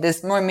a way.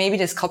 This more maybe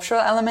the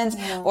sculptural elements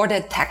or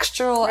the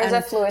textural There's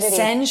and a fluidity.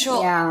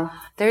 sensual. Yeah.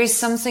 There is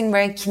something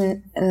very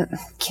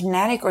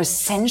kinetic or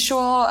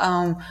sensual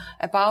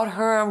about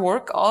her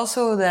work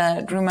also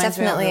that reminds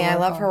me of Definitely. I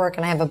love her work,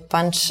 and I have a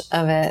bunch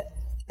of it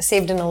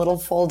saved in a little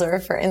folder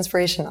for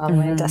inspiration on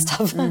my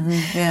desktop.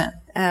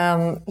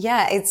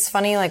 It's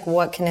funny, like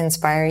what can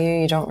inspire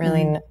you. You don't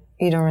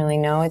really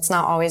know. It's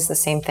not always the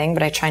same thing,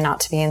 but I try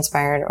not to be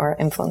inspired or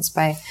influenced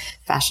by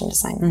fashion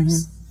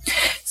designers.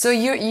 So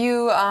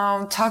you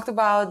talked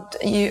about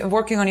you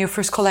working on your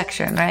first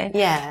collection, right?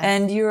 Yeah.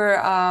 And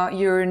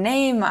your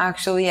name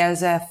actually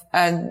as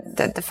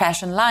the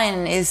fashion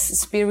line is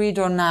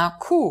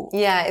Spiridonakou.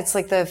 Yeah, it's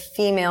like the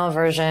female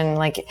version.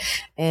 Like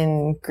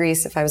in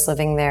Greece, if I was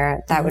living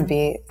there, that would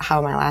be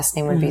how my last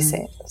name would be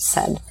said.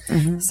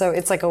 So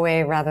it's like a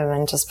way rather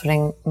than just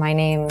putting my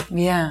name.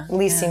 Yeah. At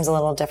least seems a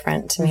little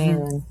different to me,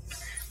 and then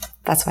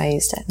that's why I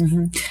used it.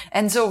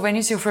 And so when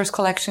is your first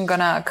collection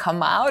gonna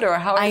come out, or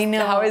how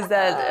is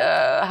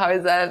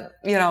that,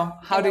 you know,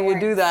 how do you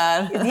do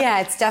that? Yeah,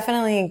 it's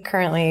definitely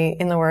currently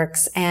in the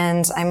works,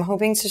 and I'm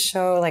hoping to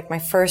show like my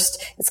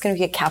first, it's going to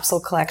be a capsule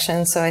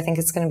collection. So I think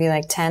it's going to be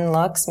like 10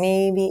 looks,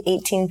 maybe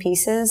 18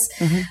 pieces,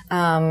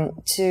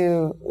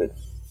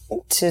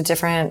 to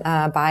different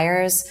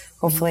buyers,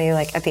 hopefully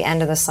like at the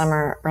end of the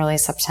summer, early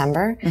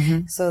September.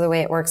 So the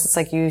way it works, it's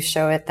like you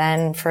show it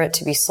then for it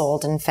to be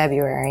sold in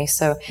February.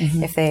 So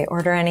if they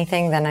order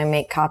anything, then I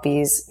make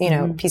copies, you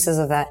know, pieces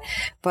of that.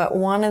 But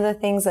one of the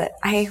things that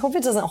I hope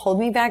it doesn't hold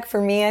me back, for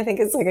me, I think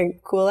it's like a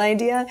cool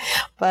idea,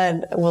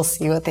 but we'll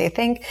see what they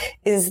think,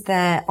 is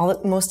that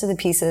most of the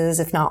pieces,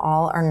 if not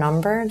all, are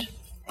numbered.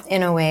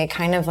 In a way,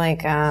 kind of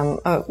like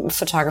a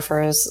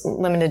photographer's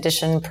limited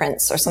edition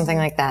prints or something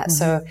like that.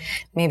 So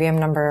maybe I'm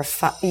number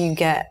 5. You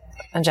get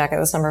a jacket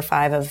that's number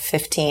 5 of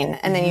 15,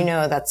 and then you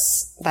know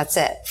that's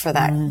it for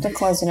that. The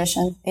closed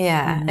edition.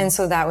 Yeah, and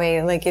so that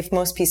way, like if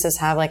most pieces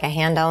have like a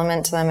hand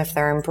element to them, if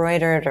they're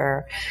embroidered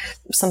or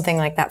something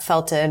like that,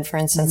 felted, for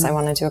instance, I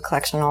want to do a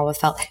collection all with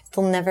felt.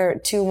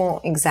 Two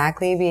won't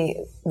exactly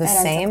be the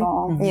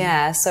Identical. same.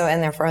 Yeah, so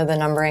and therefore the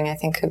numbering I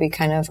think could be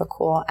kind of a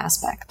cool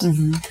aspect.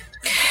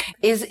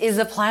 Is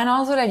the plan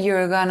also that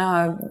you're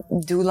gonna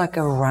do like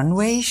a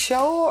runway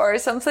show or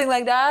something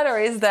like that, or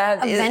is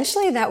that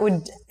eventually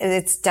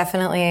it's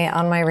definitely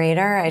on my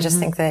radar. I just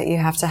think that you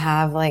have to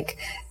have like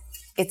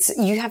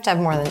you have to have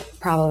more than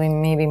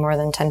maybe more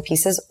than 10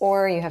 pieces,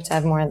 or you have to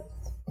have more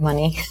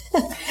money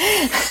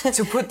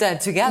to put that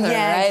together,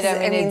 right?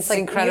 I mean, it's like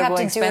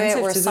incredibly expensive. You have to do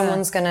it where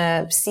someone's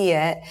gonna see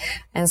it,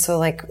 and so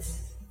like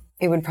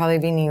it would probably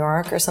be New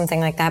York or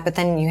something like that. But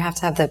then you have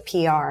to have the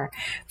PR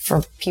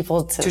for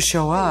people to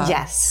show up.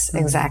 Yes,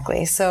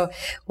 exactly. So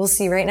we'll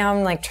see. Right now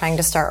I'm like trying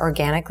to start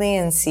organically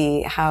and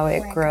see how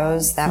it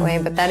grows that way.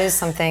 But that is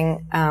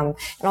something, and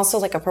also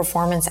like a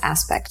performance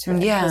aspect to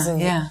it. Because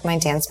of my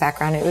dance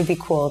background, it would be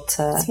cool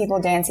to see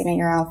people dancing in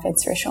your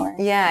outfits for sure.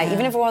 Yeah,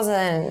 even if it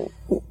wasn't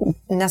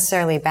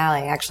necessarily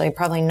ballet, actually,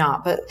 probably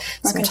not, but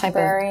some type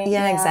of,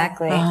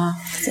 exactly.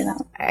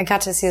 I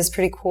got to see this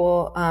pretty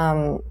cool,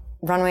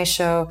 runway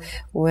show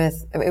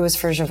it was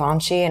for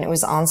Givenchy, and it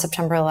was on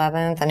September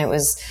 11th, and it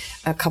was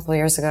a couple of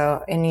years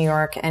ago in New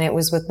York, and it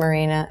was with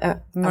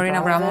Marina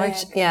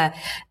Abramovic. Yeah.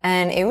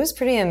 And it was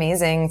pretty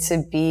amazing to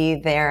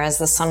be there as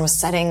the sun was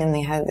setting, and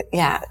they had,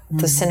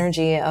 the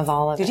synergy of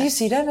all of it. Did you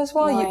see that as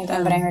well? No,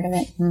 but I heard of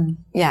it.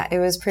 Yeah, it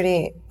was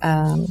pretty,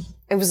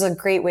 it was a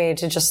great way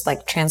to just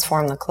like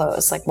transform the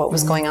clothes, like what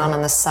was going on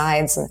the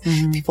sides, and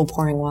people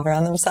pouring water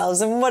on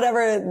themselves and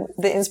whatever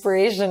the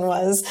inspiration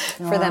was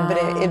for them. But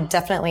it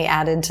definitely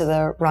added to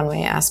the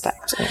runway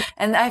aspect.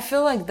 And I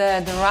feel like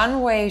the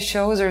runway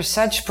shows are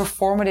such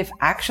performative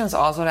actions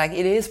also, like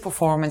it is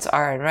performance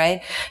art,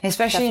 right?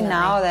 Especially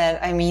now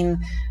that, I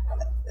mean,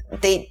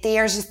 they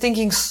are just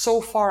thinking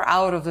so far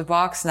out of the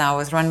box now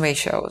with runway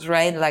shows,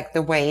 right? Like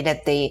the way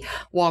that they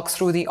walk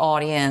through the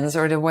audience,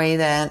 or the way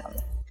that,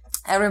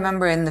 I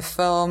remember in the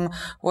film,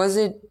 was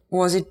it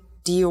Dior,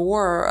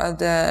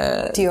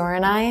 Dior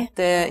and I?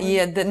 The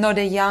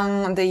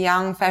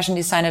young fashion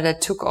designer that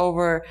took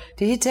over.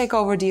 Did he take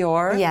over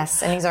Dior?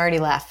 Yes, and he's already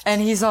left.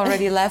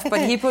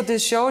 But he put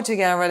this show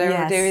together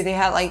where they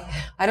had like,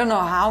 I don't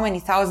know how many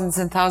thousands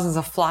and thousands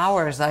of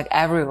flowers like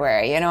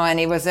everywhere, you know,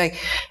 and it was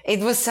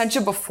such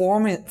a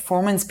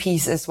performance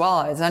piece as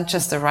well. It's not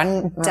just a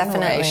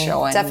runway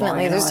show anymore.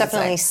 Definitely. There's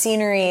definitely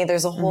scenery.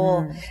 There's a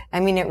whole, I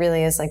mean, it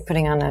really is like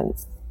putting on a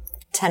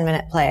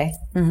 10-minute play,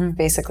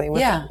 basically,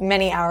 with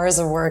many hours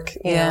of work,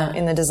 you know,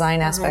 in the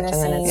design aspect,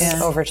 and then it's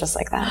over just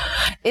like that.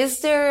 Is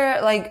there,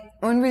 like,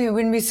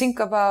 when we think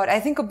about, I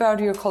think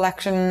about your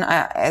collection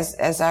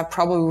as I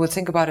probably would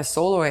think about a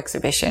solo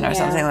exhibition or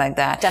something like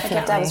that. Definitely. You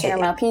have to have a certain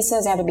amount of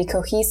pieces, they have to be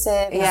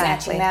cohesive,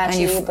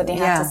 matchy, but they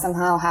have to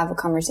somehow have a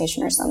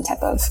conversation or some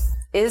type of...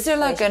 Is there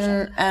like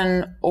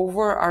an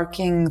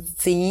overarching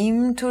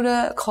theme to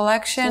the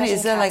collection?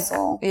 Is there like, is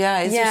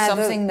there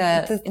something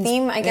the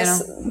theme, I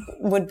guess,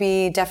 would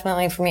be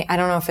definitely for me. I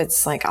don't know if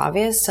it's like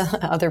obvious to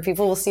other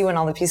people. We'll see when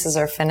all the pieces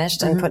are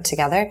finished and put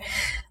together.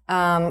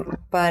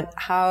 But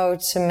how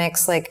to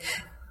mix like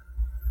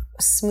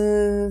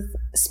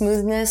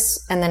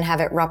smoothness and then have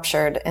it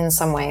ruptured in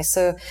some way.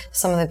 So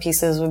some of the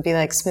pieces would be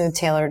like smooth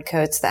tailored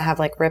coats that have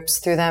like rips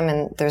through them,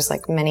 and there's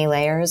like many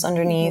layers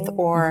underneath,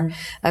 or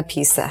a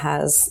piece that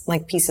has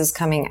like pieces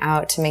coming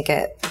out to make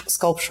it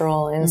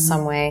sculptural in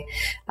some way.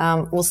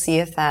 We'll see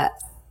if that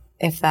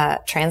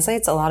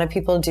translates. A lot of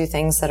people do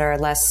things that are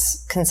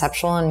less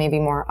conceptual and maybe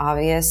more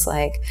obvious,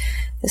 like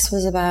this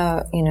was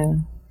about, you know,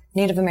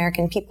 Native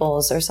American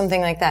peoples or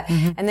something like that.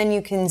 And then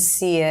you can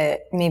see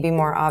it maybe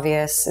more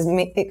obvious.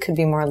 It could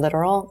be more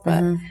literal,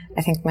 but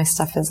I think my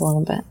stuff is a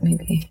little bit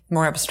maybe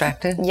more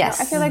abstracted. Yes.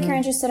 I feel like you're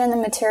interested in the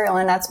material,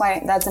 and that's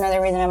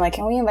another reason I'm like,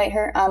 can we invite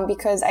her?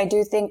 Because I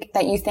do think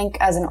that you think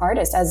as an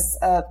artist, as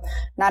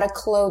not a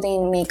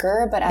clothing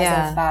maker, but as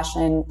a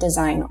fashion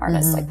design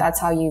artist. Like that's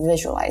how you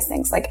visualize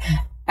things. Like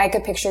I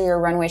could picture your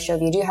runway show,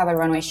 if you do have a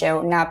runway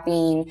show, not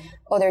being,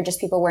 they're just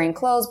people wearing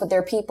clothes, but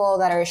they're people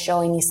that are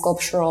showing these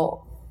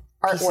sculptural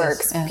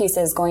artworks,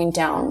 pieces going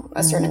down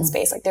a certain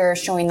space. Like they're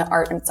showing the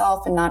art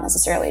itself and not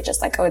necessarily just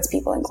like, it's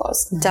people in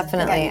clothes.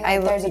 Definitely.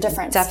 Again, there's a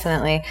difference.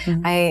 Definitely.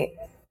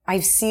 I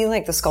see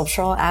like the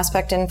sculptural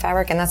aspect in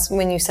fabric, and that's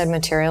when you said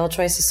material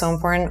choice is so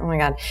important. Oh my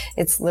God.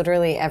 It's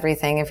literally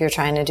everything. If you're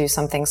trying to do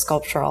something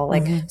sculptural,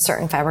 like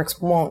certain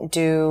fabrics won't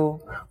do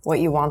what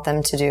you want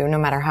them to do, no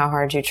matter how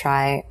hard you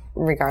try,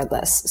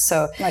 regardless.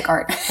 So like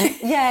art.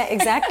 Yeah,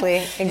 exactly.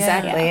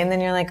 Exactly. And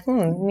then you're like,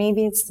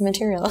 maybe it's the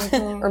material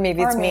or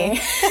maybe it's me.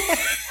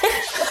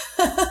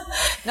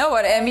 No,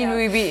 but I mean,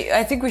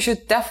 I think we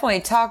should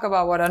definitely talk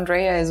about what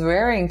Andrea is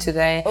wearing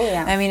today. Oh,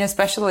 yeah. I mean,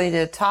 especially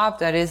the top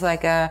that is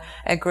like a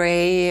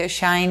gray,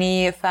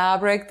 shiny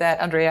fabric that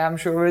Andrea, I'm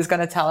sure, is going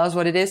to tell us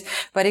what it is.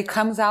 But it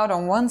comes out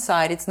on one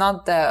side. It's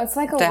not the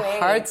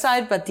hard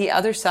side, but the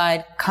other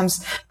side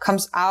comes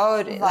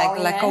out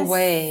like a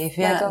wave.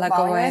 Yeah, like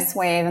a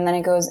wave. And then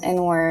it goes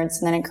inwards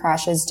and then it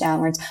crashes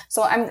downwards.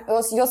 So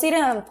you'll see it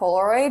on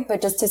Polaroid,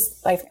 but just to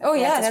like,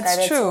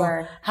 that's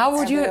true. How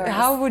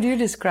would you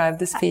describe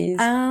this piece?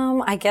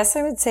 I guess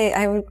I would say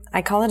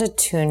I call it a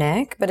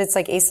tunic, but it's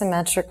like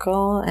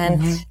asymmetrical,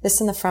 and this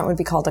in the front would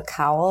be called a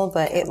cowl,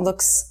 but it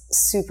looks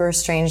super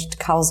strange.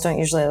 Cowls don't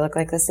usually look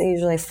like this. They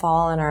usually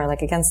fall and are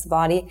like against the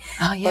body.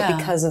 Oh, yeah. But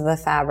because of the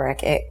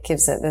fabric, it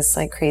gives it this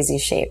like crazy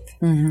shape.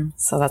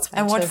 So that's why.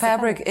 And what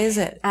fabric is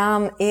it?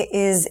 It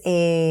is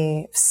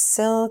a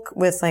silk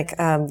with like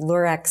a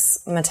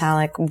lurex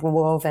metallic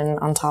woven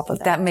on top of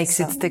it. That makes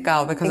it stick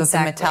out because of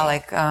the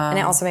metallic. And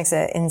it also makes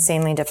it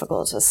insanely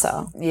difficult to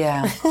sew.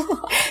 Yeah.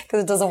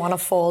 Because it doesn't want to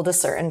fold a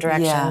certain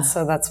direction. Yeah.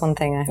 So that's one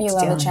thing I have to do. You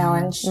love a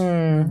challenge.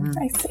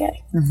 I see it.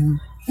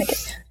 Okay.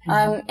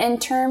 In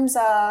terms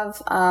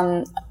of,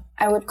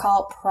 I would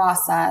call it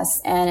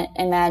process and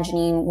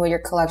imagining what your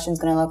collection is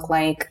going to look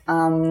like.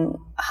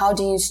 How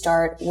do you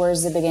start?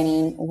 Where's the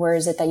beginning? Where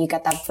is it that you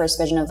get that first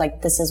vision of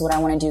like, this is what I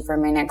want to do for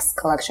my next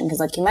collection? Because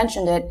like you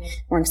mentioned it,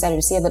 we're excited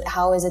to see it, but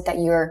how is it that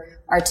your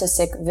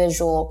artistic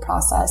visual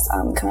process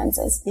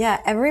commences?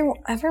 Yeah,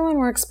 everyone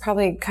works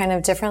probably kind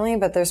of differently,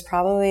 but there's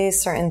probably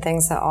certain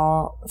things that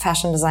all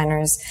fashion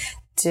designers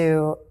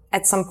do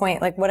at some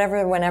point, like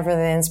whenever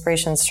the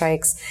inspiration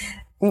strikes.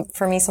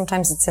 For me,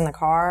 sometimes it's in the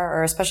car,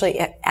 or especially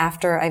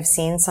after I've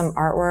seen some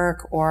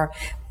artwork, or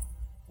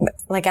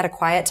like at a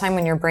quiet time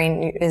when your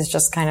brain is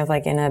just kind of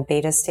like in a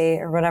beta state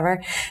or whatever.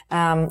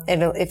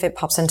 If it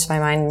pops into my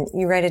mind,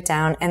 you write it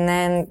down, and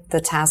then the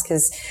task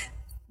is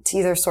to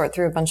either sort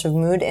through a bunch of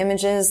mood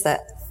images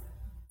that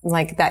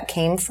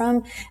came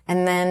from,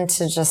 and then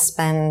to just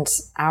spend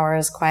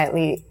hours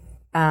quietly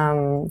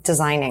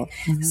designing.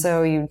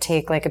 So you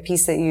take like a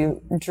piece that you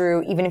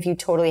drew, even if you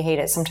totally hate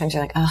it, sometimes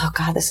you're like, oh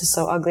God, this is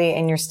so ugly,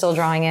 and you're still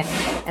drawing it,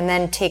 and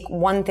then take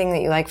one thing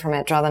that you like from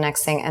it, draw the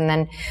next thing, and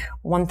then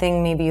one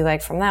thing maybe you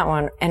like from that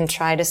one, and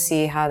try to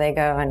see how they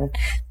go. And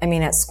I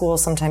mean, at school,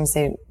 sometimes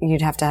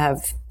you'd have to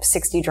have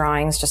 60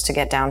 drawings just to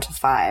get down to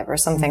 5 or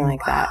something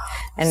like that.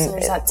 And so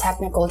there's that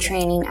technical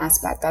training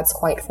aspect that's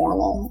quite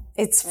formal.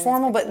 It's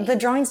formal, but the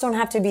drawings don't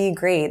have to be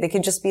great. They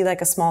could just be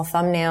like a small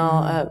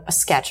thumbnail, a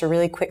sketch, a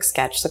really quick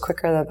sketch. The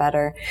quicker, the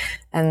better.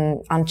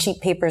 And on cheap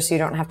paper, so you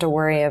don't have to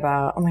worry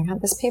about, oh my God,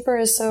 this paper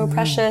is so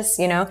precious,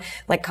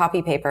 like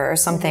copy paper or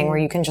something where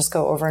you can just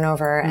go over and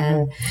over.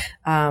 And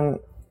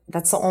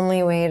that's the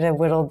only way to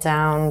whittle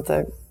down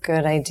the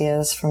good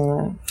ideas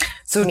from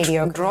the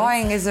mediocre.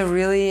 Drawing is a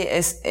really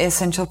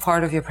essential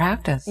part of your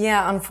practice.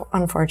 Yeah,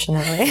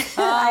 unfortunately,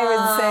 I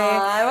would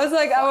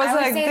say.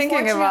 I was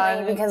thinking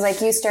about it because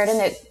like you start in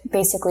it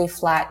basically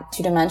flat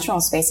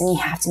 2-dimensional space, and you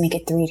have to make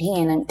it 3D,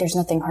 and there's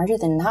nothing harder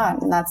than that,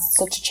 and that's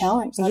such a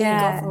challenge. Go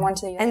from one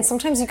to the other. And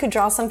sometimes you could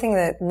draw something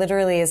that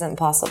literally isn't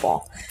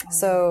possible.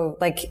 So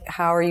like,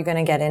 how are you going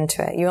to get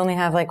into it? You only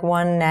have like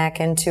one neck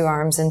and 2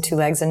 arms and 2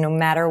 legs, and no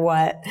matter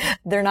what,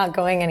 they're not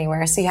going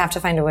anywhere. So you have to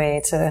find a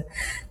way to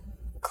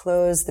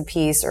close the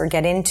piece or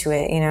get into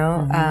it,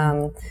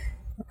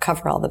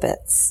 cover all the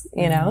bits,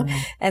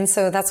 And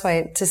so that's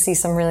why to see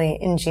some really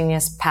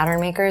ingenious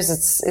pattern makers,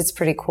 it's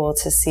pretty cool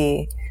to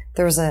see.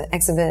 There was an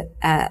exhibit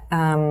at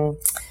the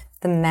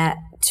Met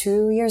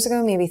 2 years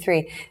ago, maybe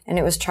 3, and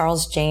it was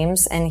Charles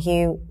James, and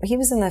he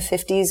was in the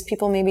 50s.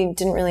 People maybe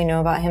didn't really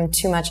know about him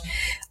too much.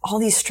 All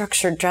these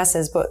structured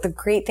dresses, but the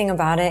great thing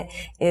about it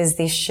is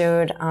they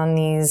showed on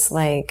these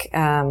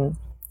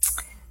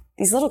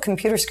these little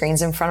computer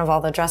screens in front of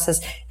all the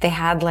dresses.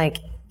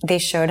 They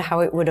showed how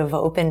it would have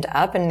opened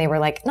up, and they were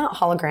like, not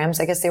holograms.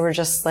 I guess they were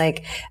just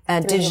like,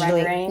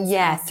 digitally. Renderings.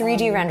 Yeah,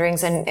 3D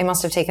renderings. And it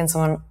must have taken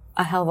someone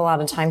a hell of a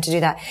lot of time to do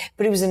that.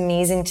 But it was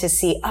amazing to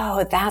see,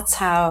 oh, that's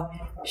how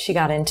she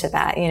got into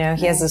that. You know,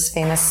 he has this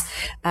famous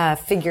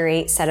figure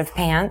 8 set of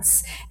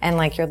pants, and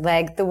like your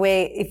leg, the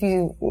way, if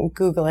you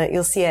Google it,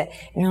 you'll see it,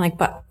 and you're like,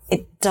 but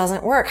it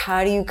doesn't work.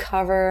 How do you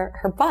cover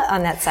her butt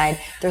on that side?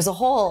 There's a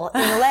hole in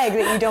the leg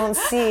that you don't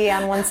see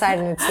on one side,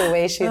 and it's the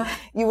way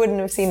you wouldn't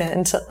have seen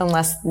it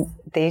unless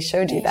they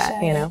showed you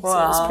that, you know?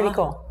 Wow. So it's pretty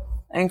cool.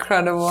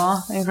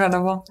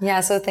 Incredible.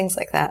 Yeah, so things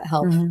like that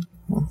help.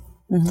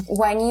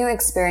 When you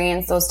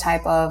experience those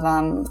type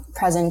of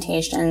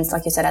presentations,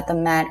 like you said, at the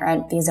Met or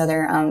at these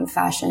other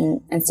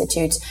fashion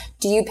institutes,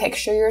 do you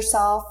picture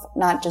yourself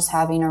not just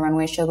having a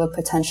runway show, but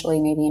potentially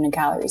maybe in a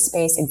gallery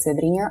space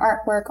exhibiting your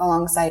artwork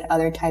alongside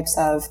other types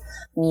of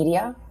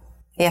media?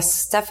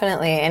 Yes,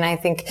 definitely. And I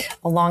think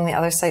along the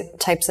other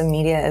types of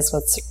media is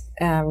what's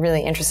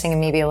really interesting and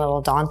maybe a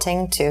little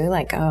daunting too.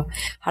 Like, oh,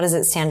 how does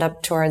it stand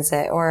up towards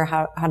it? Or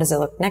how does it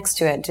look next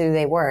to it? Do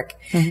they work?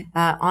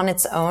 On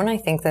its own, I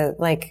think that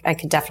like I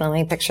could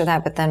definitely picture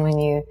that. But then when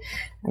you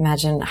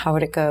imagine how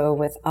would it go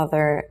with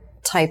other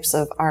types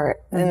of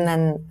art, and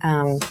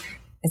then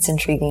it's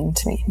intriguing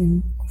to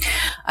me.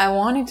 I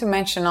wanted to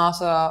mention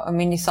also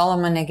Mindy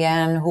Solomon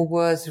again, who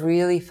was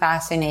really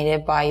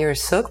fascinated by your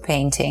silk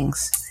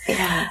paintings.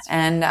 Yeah.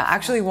 And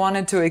actually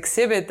wanted to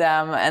exhibit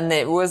them. And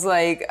it was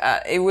like,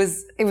 it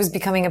was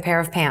becoming a pair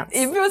of pants.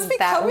 It was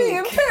becoming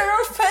a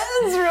pair of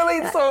pants,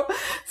 really.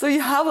 So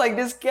you have like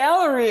this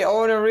gallery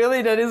owner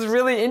really that is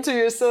really into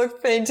your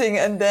silk painting,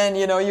 and then,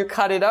 you know, you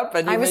cut it up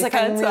and you I was make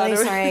like, I'm pants out really of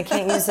it. sorry, I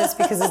can't use this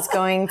because it's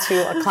going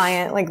to a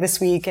client like this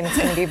week and it's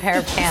going to be a pair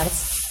of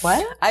pants.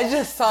 What? I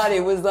just thought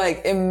it was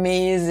like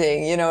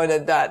amazing, you know,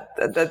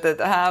 that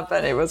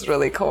happened. It was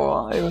really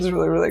cool. It was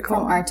really, really cool.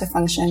 From art to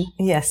function.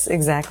 Yes,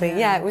 exactly.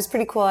 Yeah, it was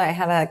pretty cool. I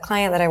had a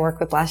client that I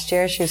worked with last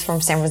year. She was from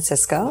San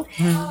Francisco,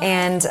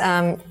 and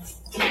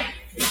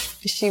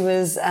she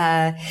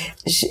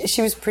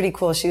was pretty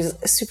cool. She was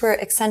super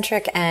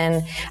eccentric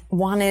and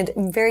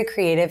very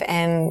creative,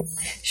 and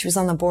she was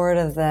on the board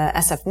of the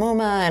SF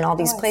MoMA and all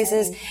these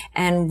places,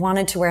 and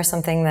wanted to wear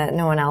something that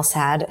no one else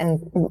had.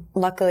 And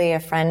luckily a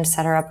friend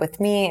set her up with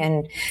me,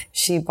 and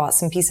she bought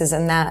some pieces,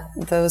 and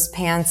those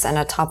pants and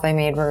a top I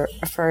made were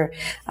for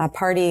a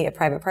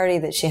private party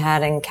that she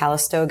had in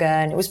Calistoga.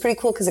 And it was pretty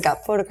cool because it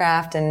got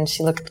photographed and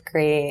she looked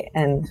great.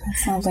 And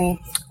That's lovely.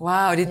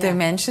 Wow. Did they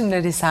mention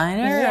the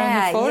designer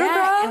on the photograph?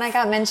 Yeah, and I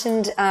got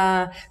mentioned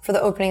for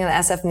the opening of the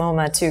SF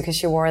MoMA too, because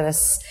she wore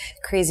this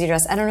crazy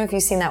dress. I don't know if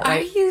you've seen that. Are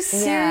you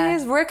serious?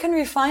 Yeah. Where can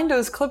we find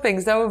those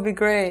clippings? That would be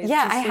great.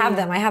 Yeah, I have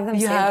them. I have them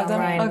You saved have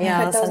them? online. Okay. Yeah,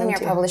 Put I'll those send in them your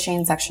to you.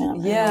 publishing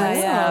section.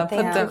 Yeah. They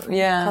Put have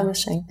them,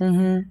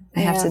 publishing. I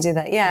have to do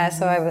that. Yeah,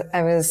 so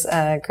I was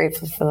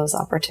grateful for those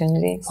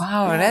opportunities.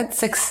 Wow,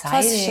 that's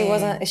exciting.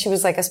 Plus, she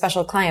was like a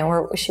special client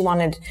where she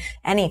wanted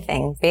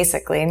anything,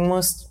 basically.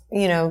 Most,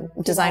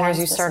 designers,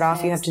 you start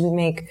off, you have to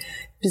make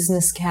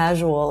business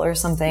casual or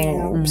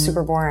something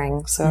super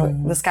boring. So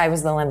the sky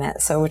was the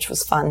limit, which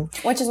was fun.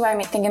 Which is why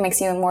I think it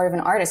makes you more of an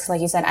artist. Like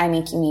you said, I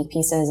make unique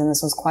pieces, and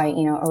this was quite,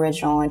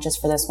 original and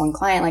just for this one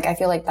client. Like, I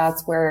feel like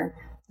that's where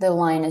the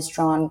line is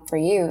drawn for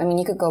you. I mean,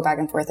 you could go back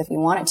and forth if you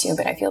wanted to,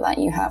 but I feel that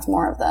you have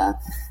more of the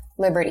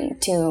liberty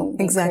to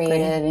be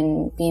creative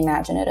and be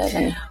imaginative.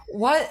 And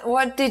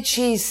what did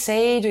she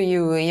say to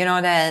you?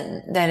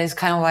 That is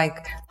kind of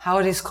like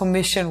how this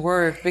commission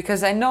work,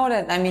 because I know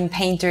that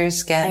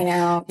painters get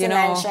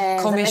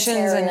dimensions,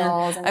 commissions,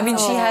 and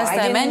she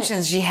has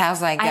dimensions. She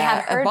has like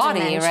a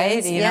body,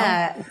 right?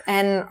 Yeah,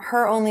 and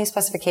her only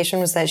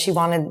specification was that she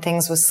wanted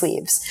things with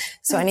sleeves.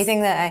 So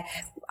anything that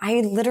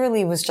I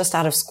literally was just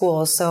out of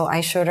school, so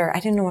I showed her,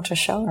 I didn't know what to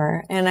show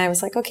her. And I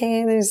was like,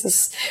 okay, there's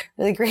this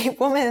really great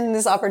woman,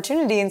 this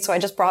opportunity. And so I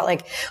just brought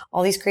like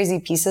all these crazy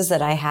pieces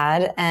that I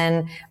had,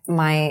 and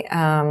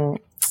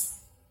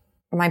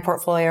my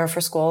portfolio for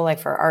school, like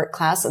for art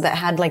class, that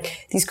had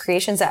like these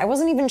creations that I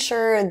wasn't even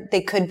sure they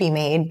could be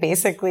made,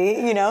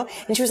 basically, And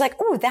she was like,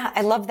 oh,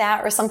 I love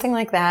that, or something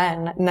like that.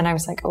 And then I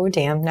was like, oh,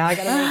 damn, now I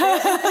gotta make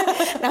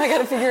it. Now I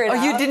gotta figure it out.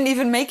 Oh, you didn't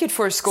even make it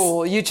for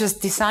school. You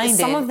just designed it.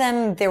 Some of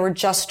them, they were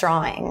just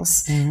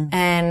drawings.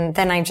 And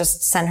then I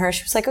just sent her,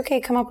 she was like,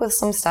 okay, come up with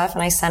some stuff.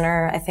 And I sent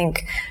her, I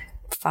think,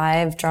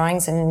 5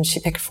 drawings, and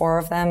she picked 4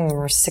 of them,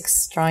 or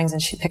 6 drawings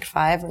and she picked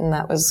 5. And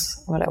that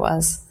was what it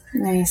was.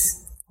 nice.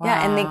 Wow.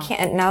 Yeah, and they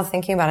can't, now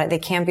thinking about it, they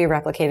can't be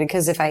replicated,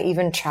 because if I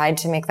even tried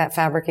to make that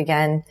fabric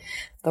again,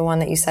 the one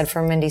that you said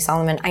for Mindy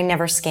Solomon, I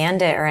never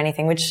scanned it or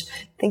anything, which,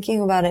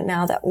 thinking about it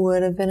now, that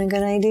would have been a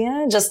good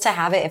idea, just to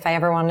have it if I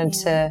ever wanted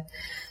to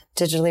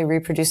digitally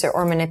reproduce it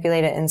or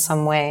manipulate it in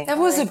some way. That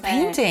was a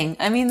painting.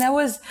 That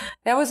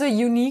was a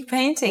unique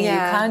painting.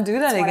 Yeah. You can't do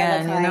that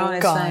again,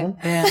 It's gone.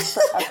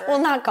 Like,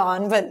 Well, not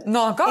gone, but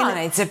not gone.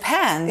 It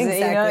depends.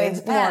 Exactly. It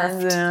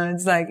depends.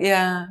 It's like,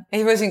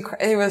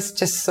 it was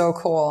just so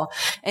cool.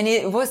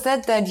 And was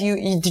that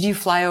did you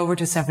fly over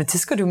to San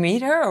Francisco to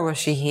meet her, or was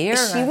she here?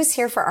 She was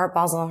here for Art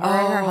Basel. Her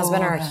and her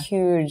husband are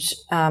huge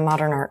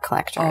modern art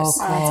collectors.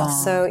 Oh, cool.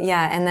 So,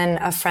 yeah, and then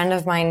a friend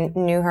of mine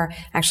knew her,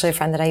 actually a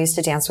friend that I used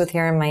to dance with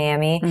here in Miami.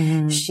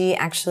 Miami. She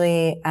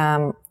actually,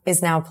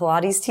 is now a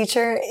Pilates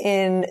teacher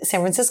in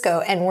San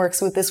Francisco and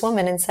works with this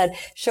woman and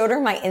showed her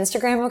my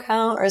Instagram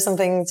account or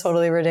something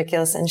totally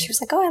ridiculous. And she was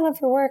like, oh, I love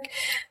your work.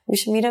 We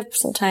should meet up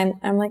sometime.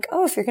 I'm like,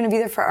 oh, if you're going to be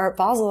there for Art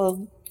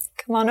Basel,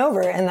 come on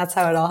over. And that's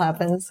how it all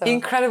happened. So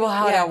incredible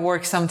how that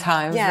works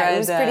sometimes. Yeah, right? it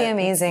was pretty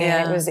amazing.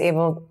 And it was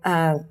able,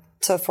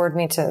 to afford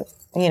me to,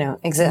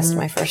 exist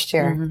my first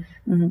year,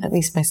 at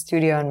least my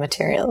studio and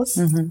materials,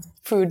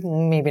 food,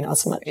 maybe not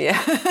so much. Yeah.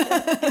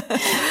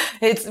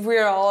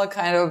 We're all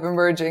kind of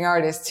emerging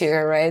artists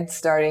here, right?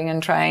 Starting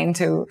and trying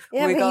to wiggle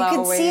our way through. Yeah, but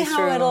you can see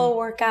how it'll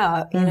work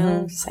out,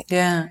 Just like,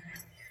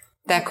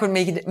 that could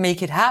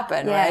make it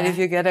happen, right? If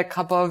you get a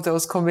couple of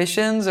those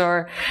commissions,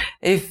 or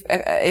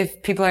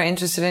if people are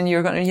interested in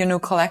your new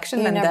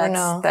collection, then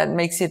that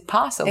makes it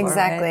possible.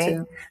 Exactly.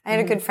 Right? I had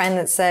a good friend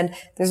that said,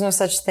 "There's no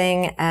such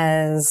thing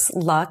as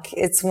luck.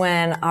 It's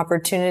when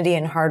opportunity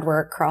and hard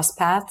work cross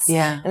paths."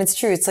 Yeah, and it's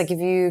true. It's like if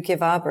you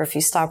give up or if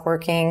you stop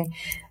working,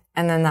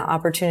 and then the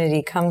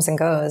opportunity comes and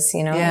goes,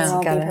 you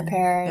won't be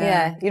prepared.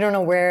 Yeah. You don't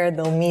know where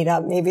they'll meet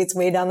up. Maybe it's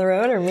way down the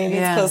road or maybe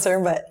it's closer,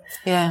 but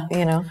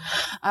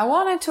I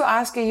wanted to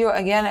ask you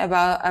again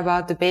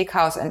about the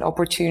Bakehouse and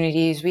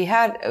opportunities. We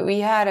had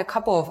a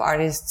couple of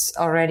artists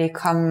already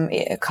come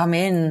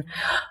in,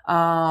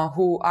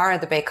 who are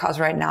at the Bakehouse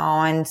right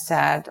now and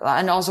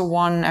also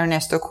one,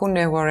 Ernesto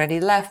Kunde, who already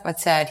left, but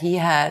said he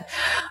had,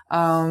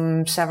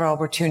 several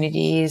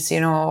opportunities,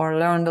 or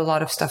learned a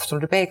lot of stuff through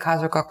the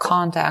Bakehouse or got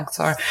contacts.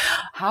 Or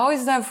how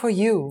is that for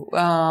you?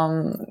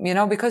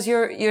 Because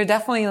you're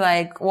definitely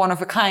like one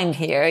of a kind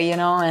here,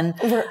 and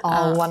we're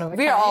all one of a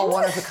kind. We're all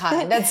one of a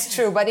kind. That's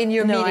true. But in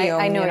your medium,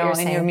 I know what you're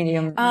saying. In your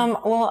medium.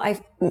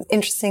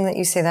 Interesting that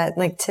you say that.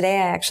 Like today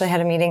I actually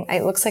had a meeting.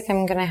 It looks like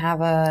I'm going to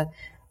have a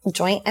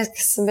joint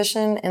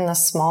exhibition in the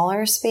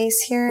smaller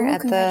space here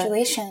at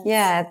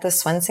the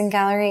Swenson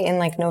Gallery in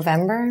like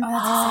November.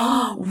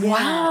 Oh, that's exciting.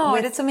 Wow.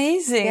 That's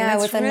amazing. Yeah.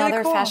 That's with really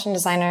another cool. fashion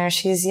designer.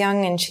 She's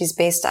young and she's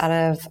based out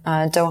of,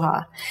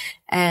 Doha.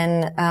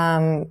 And,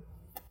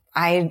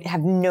 I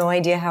have no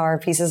idea how our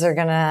pieces are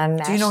going to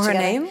match. Do you know her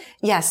together. name?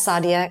 Yes,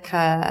 Sadia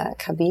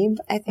Khabib,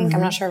 I think. I'm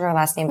not sure of her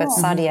last name, but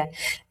Sadia.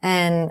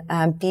 And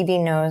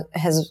Bibi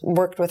has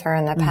worked with her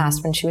in the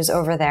past when she was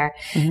over there.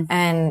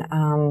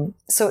 And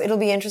so it'll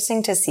be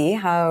interesting to see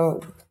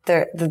how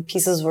the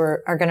pieces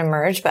are going to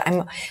merge. But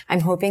I'm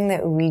hoping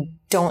that we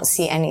don't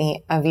see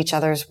any of each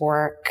other's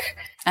work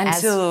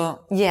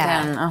until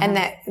then. And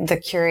that the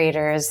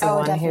curator is the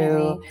one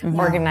who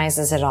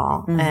organizes it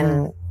all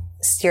and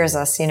steers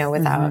us,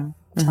 without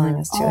telling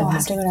us to. I'll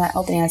have to go to that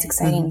opening. That's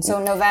exciting.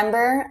 So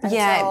November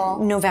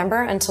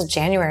until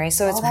January.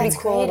 So it's pretty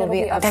cool. Great. It'll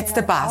be that's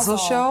the Basel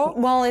show?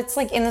 Well, it's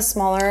like in the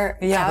smaller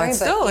gallery, but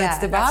still, it's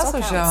the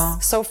Basel show.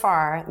 So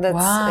far, that's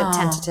a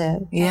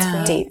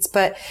tentative dates.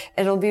 But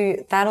that'll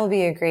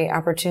be a great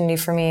opportunity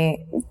for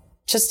me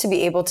just to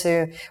be able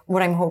to,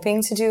 what I'm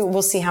hoping to do,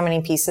 we'll see how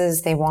many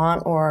pieces they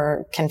want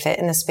or can fit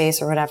in the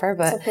space or whatever,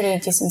 but. It's a pretty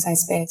decent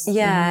sized space.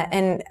 Yeah.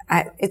 And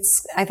I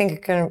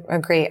think a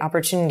great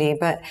opportunity,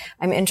 but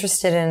I'm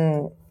interested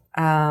in,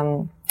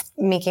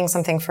 making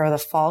something for the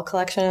fall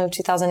collection of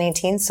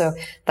 2018. So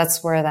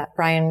that's where that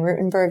Brian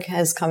Rutenberg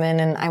has come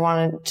in, and I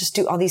want to just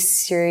do all these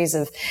series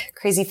of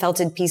crazy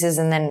felted pieces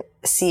and then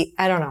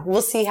I don't know.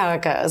 We'll see how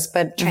it goes,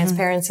 but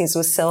transparencies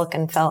with silk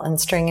and felt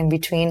and string in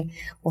between.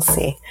 We'll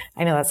see.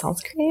 I know that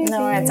sounds crazy.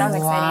 No, it sounds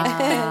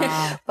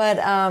exciting.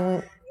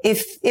 But,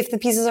 if the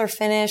pieces are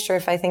finished or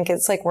if I think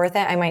it's like worth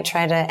it, I might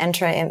try to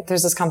enter it.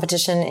 There's this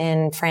competition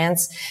in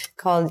France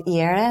called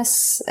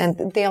IERES,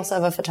 and they also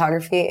have a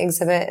photography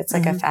exhibit. It's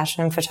like a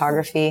fashion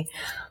photography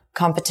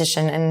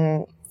competition,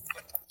 and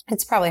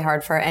it's probably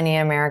hard for any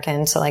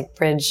American to like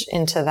bridge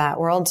into that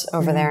world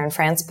over there in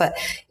France, but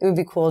it would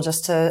be cool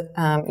just to,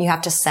 you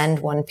have to send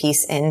one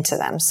piece in to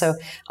them. So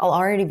I'll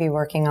already be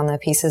working on the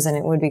pieces, and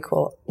it would be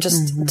cool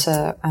just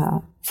to,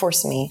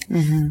 force me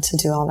to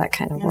do all that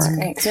kind of work.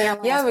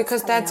 Yeah,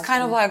 because that's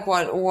kind of like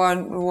what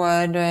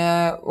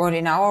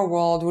in our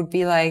world would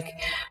be like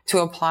to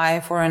apply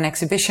for an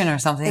exhibition or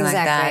something like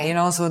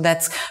that, so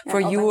that's for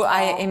you.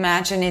 I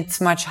imagine it's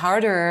much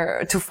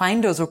harder to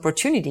find those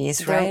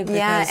opportunities, right?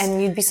 Yeah.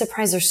 And you'd be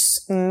surprised.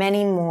 There's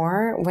many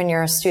more when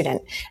you're a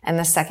student, and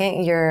the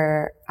second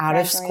you're out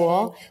of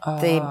school,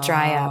 they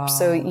dry up.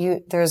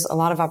 So there's a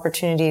lot of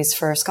opportunities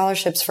for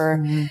scholarships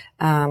for,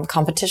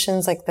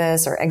 competitions like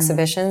this or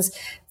exhibitions,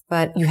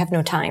 but you have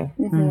no time.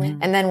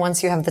 And then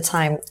once you have the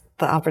time,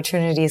 the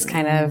opportunities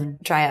kind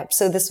of dry up.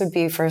 So this would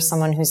be for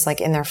someone who's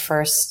like in their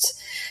first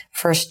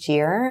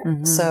year.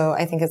 So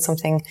I think it's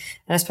something,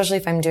 and especially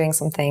if I'm doing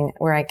something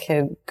where I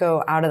could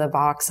go out of the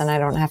box and I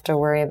don't have to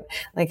worry,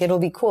 like it'll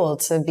be cool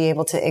to be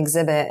able to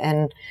exhibit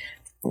and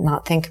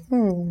not think,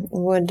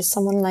 would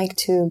someone like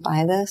to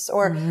buy this?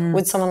 Or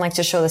would someone like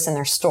to show this in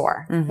their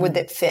store? Would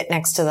it fit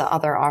next to the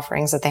other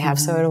offerings that they have?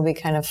 So it'll be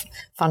kind of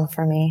fun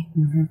for me.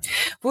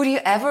 Would you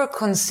ever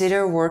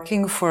consider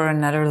working for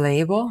another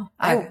label?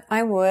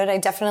 I would. I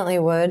definitely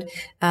would.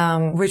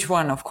 Which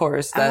one, of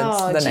course?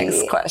 That's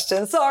next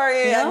question.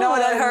 Sorry, I know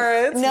that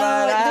hurts.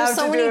 No,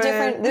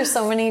 there's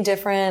so many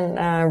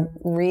different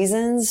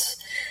reasons.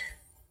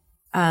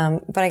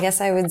 But I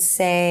guess I would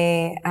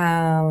say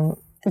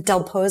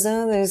Del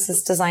Pozo, there's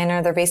this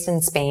designer. They're based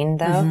in Spain,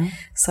 though.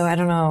 So I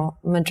don't know,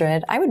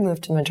 Madrid. I would move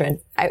to Madrid.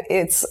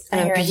 It's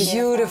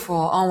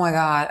beautiful. Oh my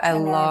God, I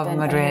love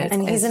Madrid.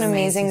 And he's an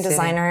amazing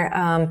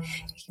designer.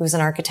 He was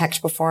an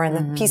architect before, and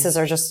the pieces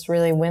are just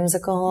really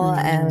whimsical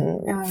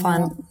and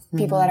fun.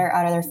 People that are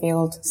out of their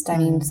field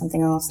studying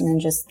something else, and then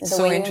just the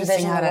so way you interesting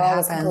envision how the that world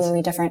is happens.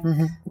 completely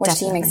different. Which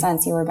to you makes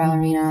sense. You were a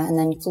ballerina, and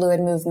then fluid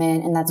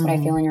movement, and that's what I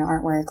feel in your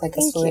artwork, like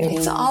this fluidity.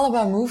 It's all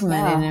about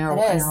movement in your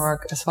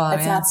work as well.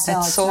 It's not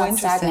still. It's so not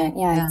interesting. Stagnant.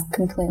 Yeah, it's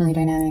completely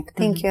dynamic.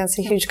 Thank you. That's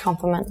a huge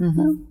compliment.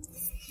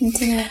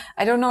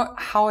 I don't know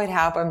how it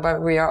happened,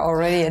 but we are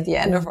already at the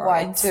end of our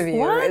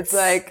interview. It's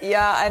like,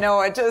 I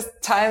know.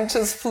 Time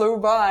just flew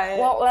by.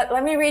 Well,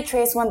 let me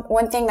retrace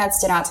one thing that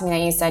stood out to me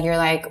that you said. You're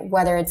like,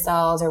 whether it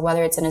sells or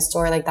whether it's in a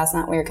store, like that's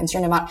not what you're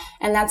concerned about.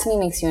 And that to me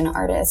makes you an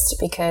artist,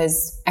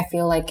 because I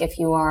feel like if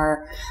you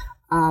are,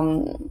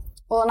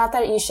 well, not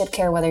that you should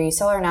care whether you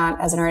sell or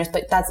not as an artist,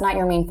 but that's not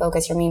your main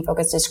focus. Your main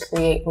focus is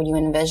create what you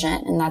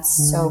envision. And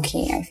that's so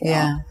key, I feel.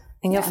 Yeah.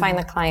 And you'll find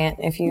the client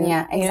if you,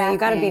 exactly. you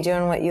got to be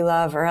doing what you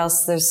love, or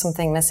else there's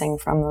something missing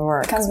from the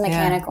work. It becomes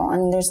mechanical,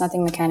 and there's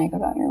nothing mechanic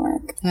about your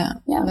work. Yeah,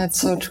 that's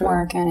so it's true. More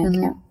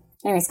organic,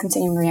 Anyways,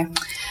 continue, Maria.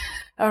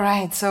 All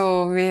right,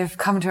 so we've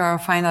come to our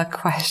final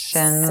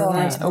question,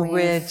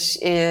 which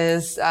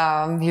is,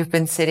 you've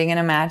been sitting in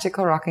a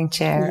magical rocking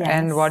chair,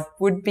 and what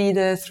would be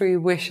the 3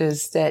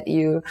 wishes that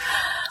you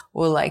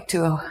would like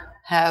to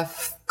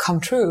have come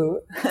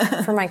true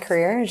for my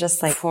career,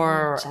 just like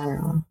for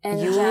in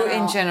general.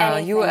 In general,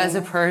 you as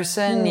a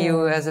person,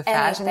 you as a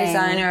fashion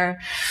designer,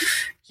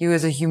 you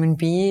as a human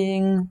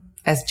being,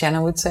 as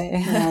Jenna would say.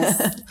 Yes.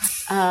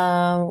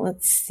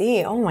 Let's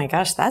see. Oh my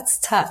gosh, that's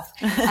tough.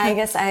 I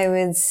guess I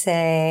would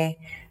say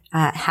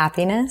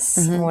happiness,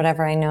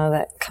 whatever I know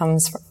that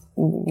comes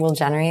will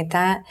generate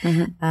that.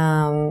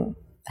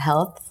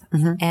 Health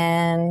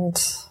and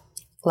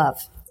love.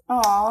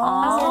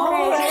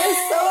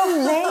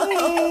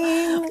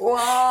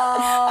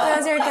 Wow.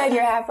 Those are good.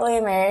 You're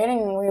happily married,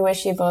 and we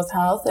wish you both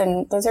health,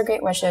 and those are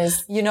great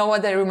wishes. You know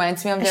what that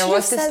reminds me of? There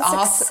was this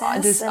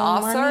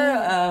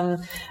author,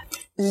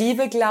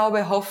 Liebe,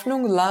 Glaube,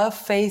 Hoffnung, Love,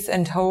 Faith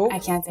and Hope. I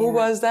can't say Who that.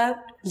 was that?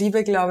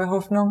 Liebe, Glaube,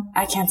 Hoffnung?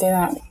 I can't say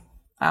that.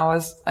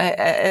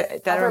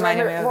 That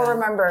reminded me of We'll that.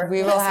 remember.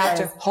 We will have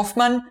to.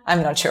 Hoffman?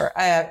 I'm not sure.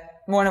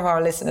 One of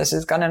our listeners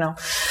is gonna know.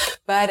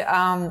 But,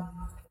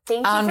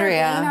 Thank you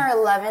Andrea. for being our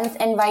 11th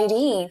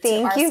invitee.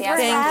 Thank you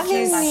for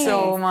having me.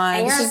 So much.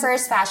 And you're our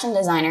first fashion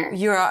designer.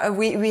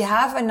 We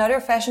have another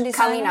fashion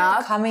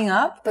designer coming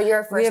up. But you're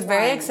our first We are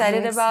very one.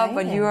 excited about,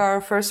 but you are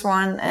our first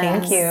one.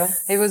 And Thank you.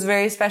 It was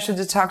very special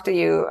to talk to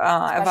you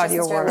about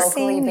your work.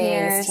 Locally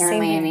based here in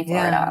Miami,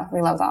 Florida.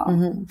 We love that.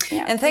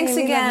 Yeah. And thanks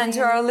again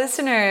to our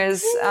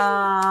listeners.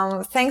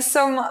 Thanks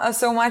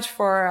so much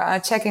for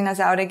checking us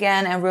out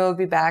again. And we'll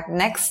be back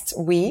next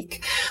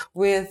week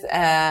with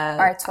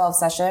our 12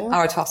 session.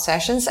 Our 12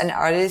 sessions, and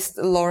artist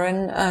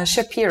Lauren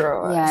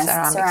Shapiro.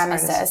 Yes,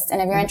 ceramicist. And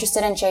if you're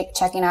interested in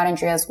checking out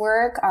Andrea's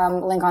work,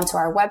 link onto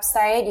our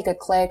website. You could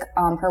click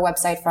her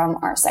website from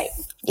our site.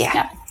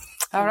 Yeah.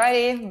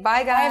 Alrighty.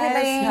 Bye, guys. Bye,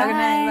 everybody. Have a good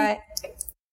night. Bye.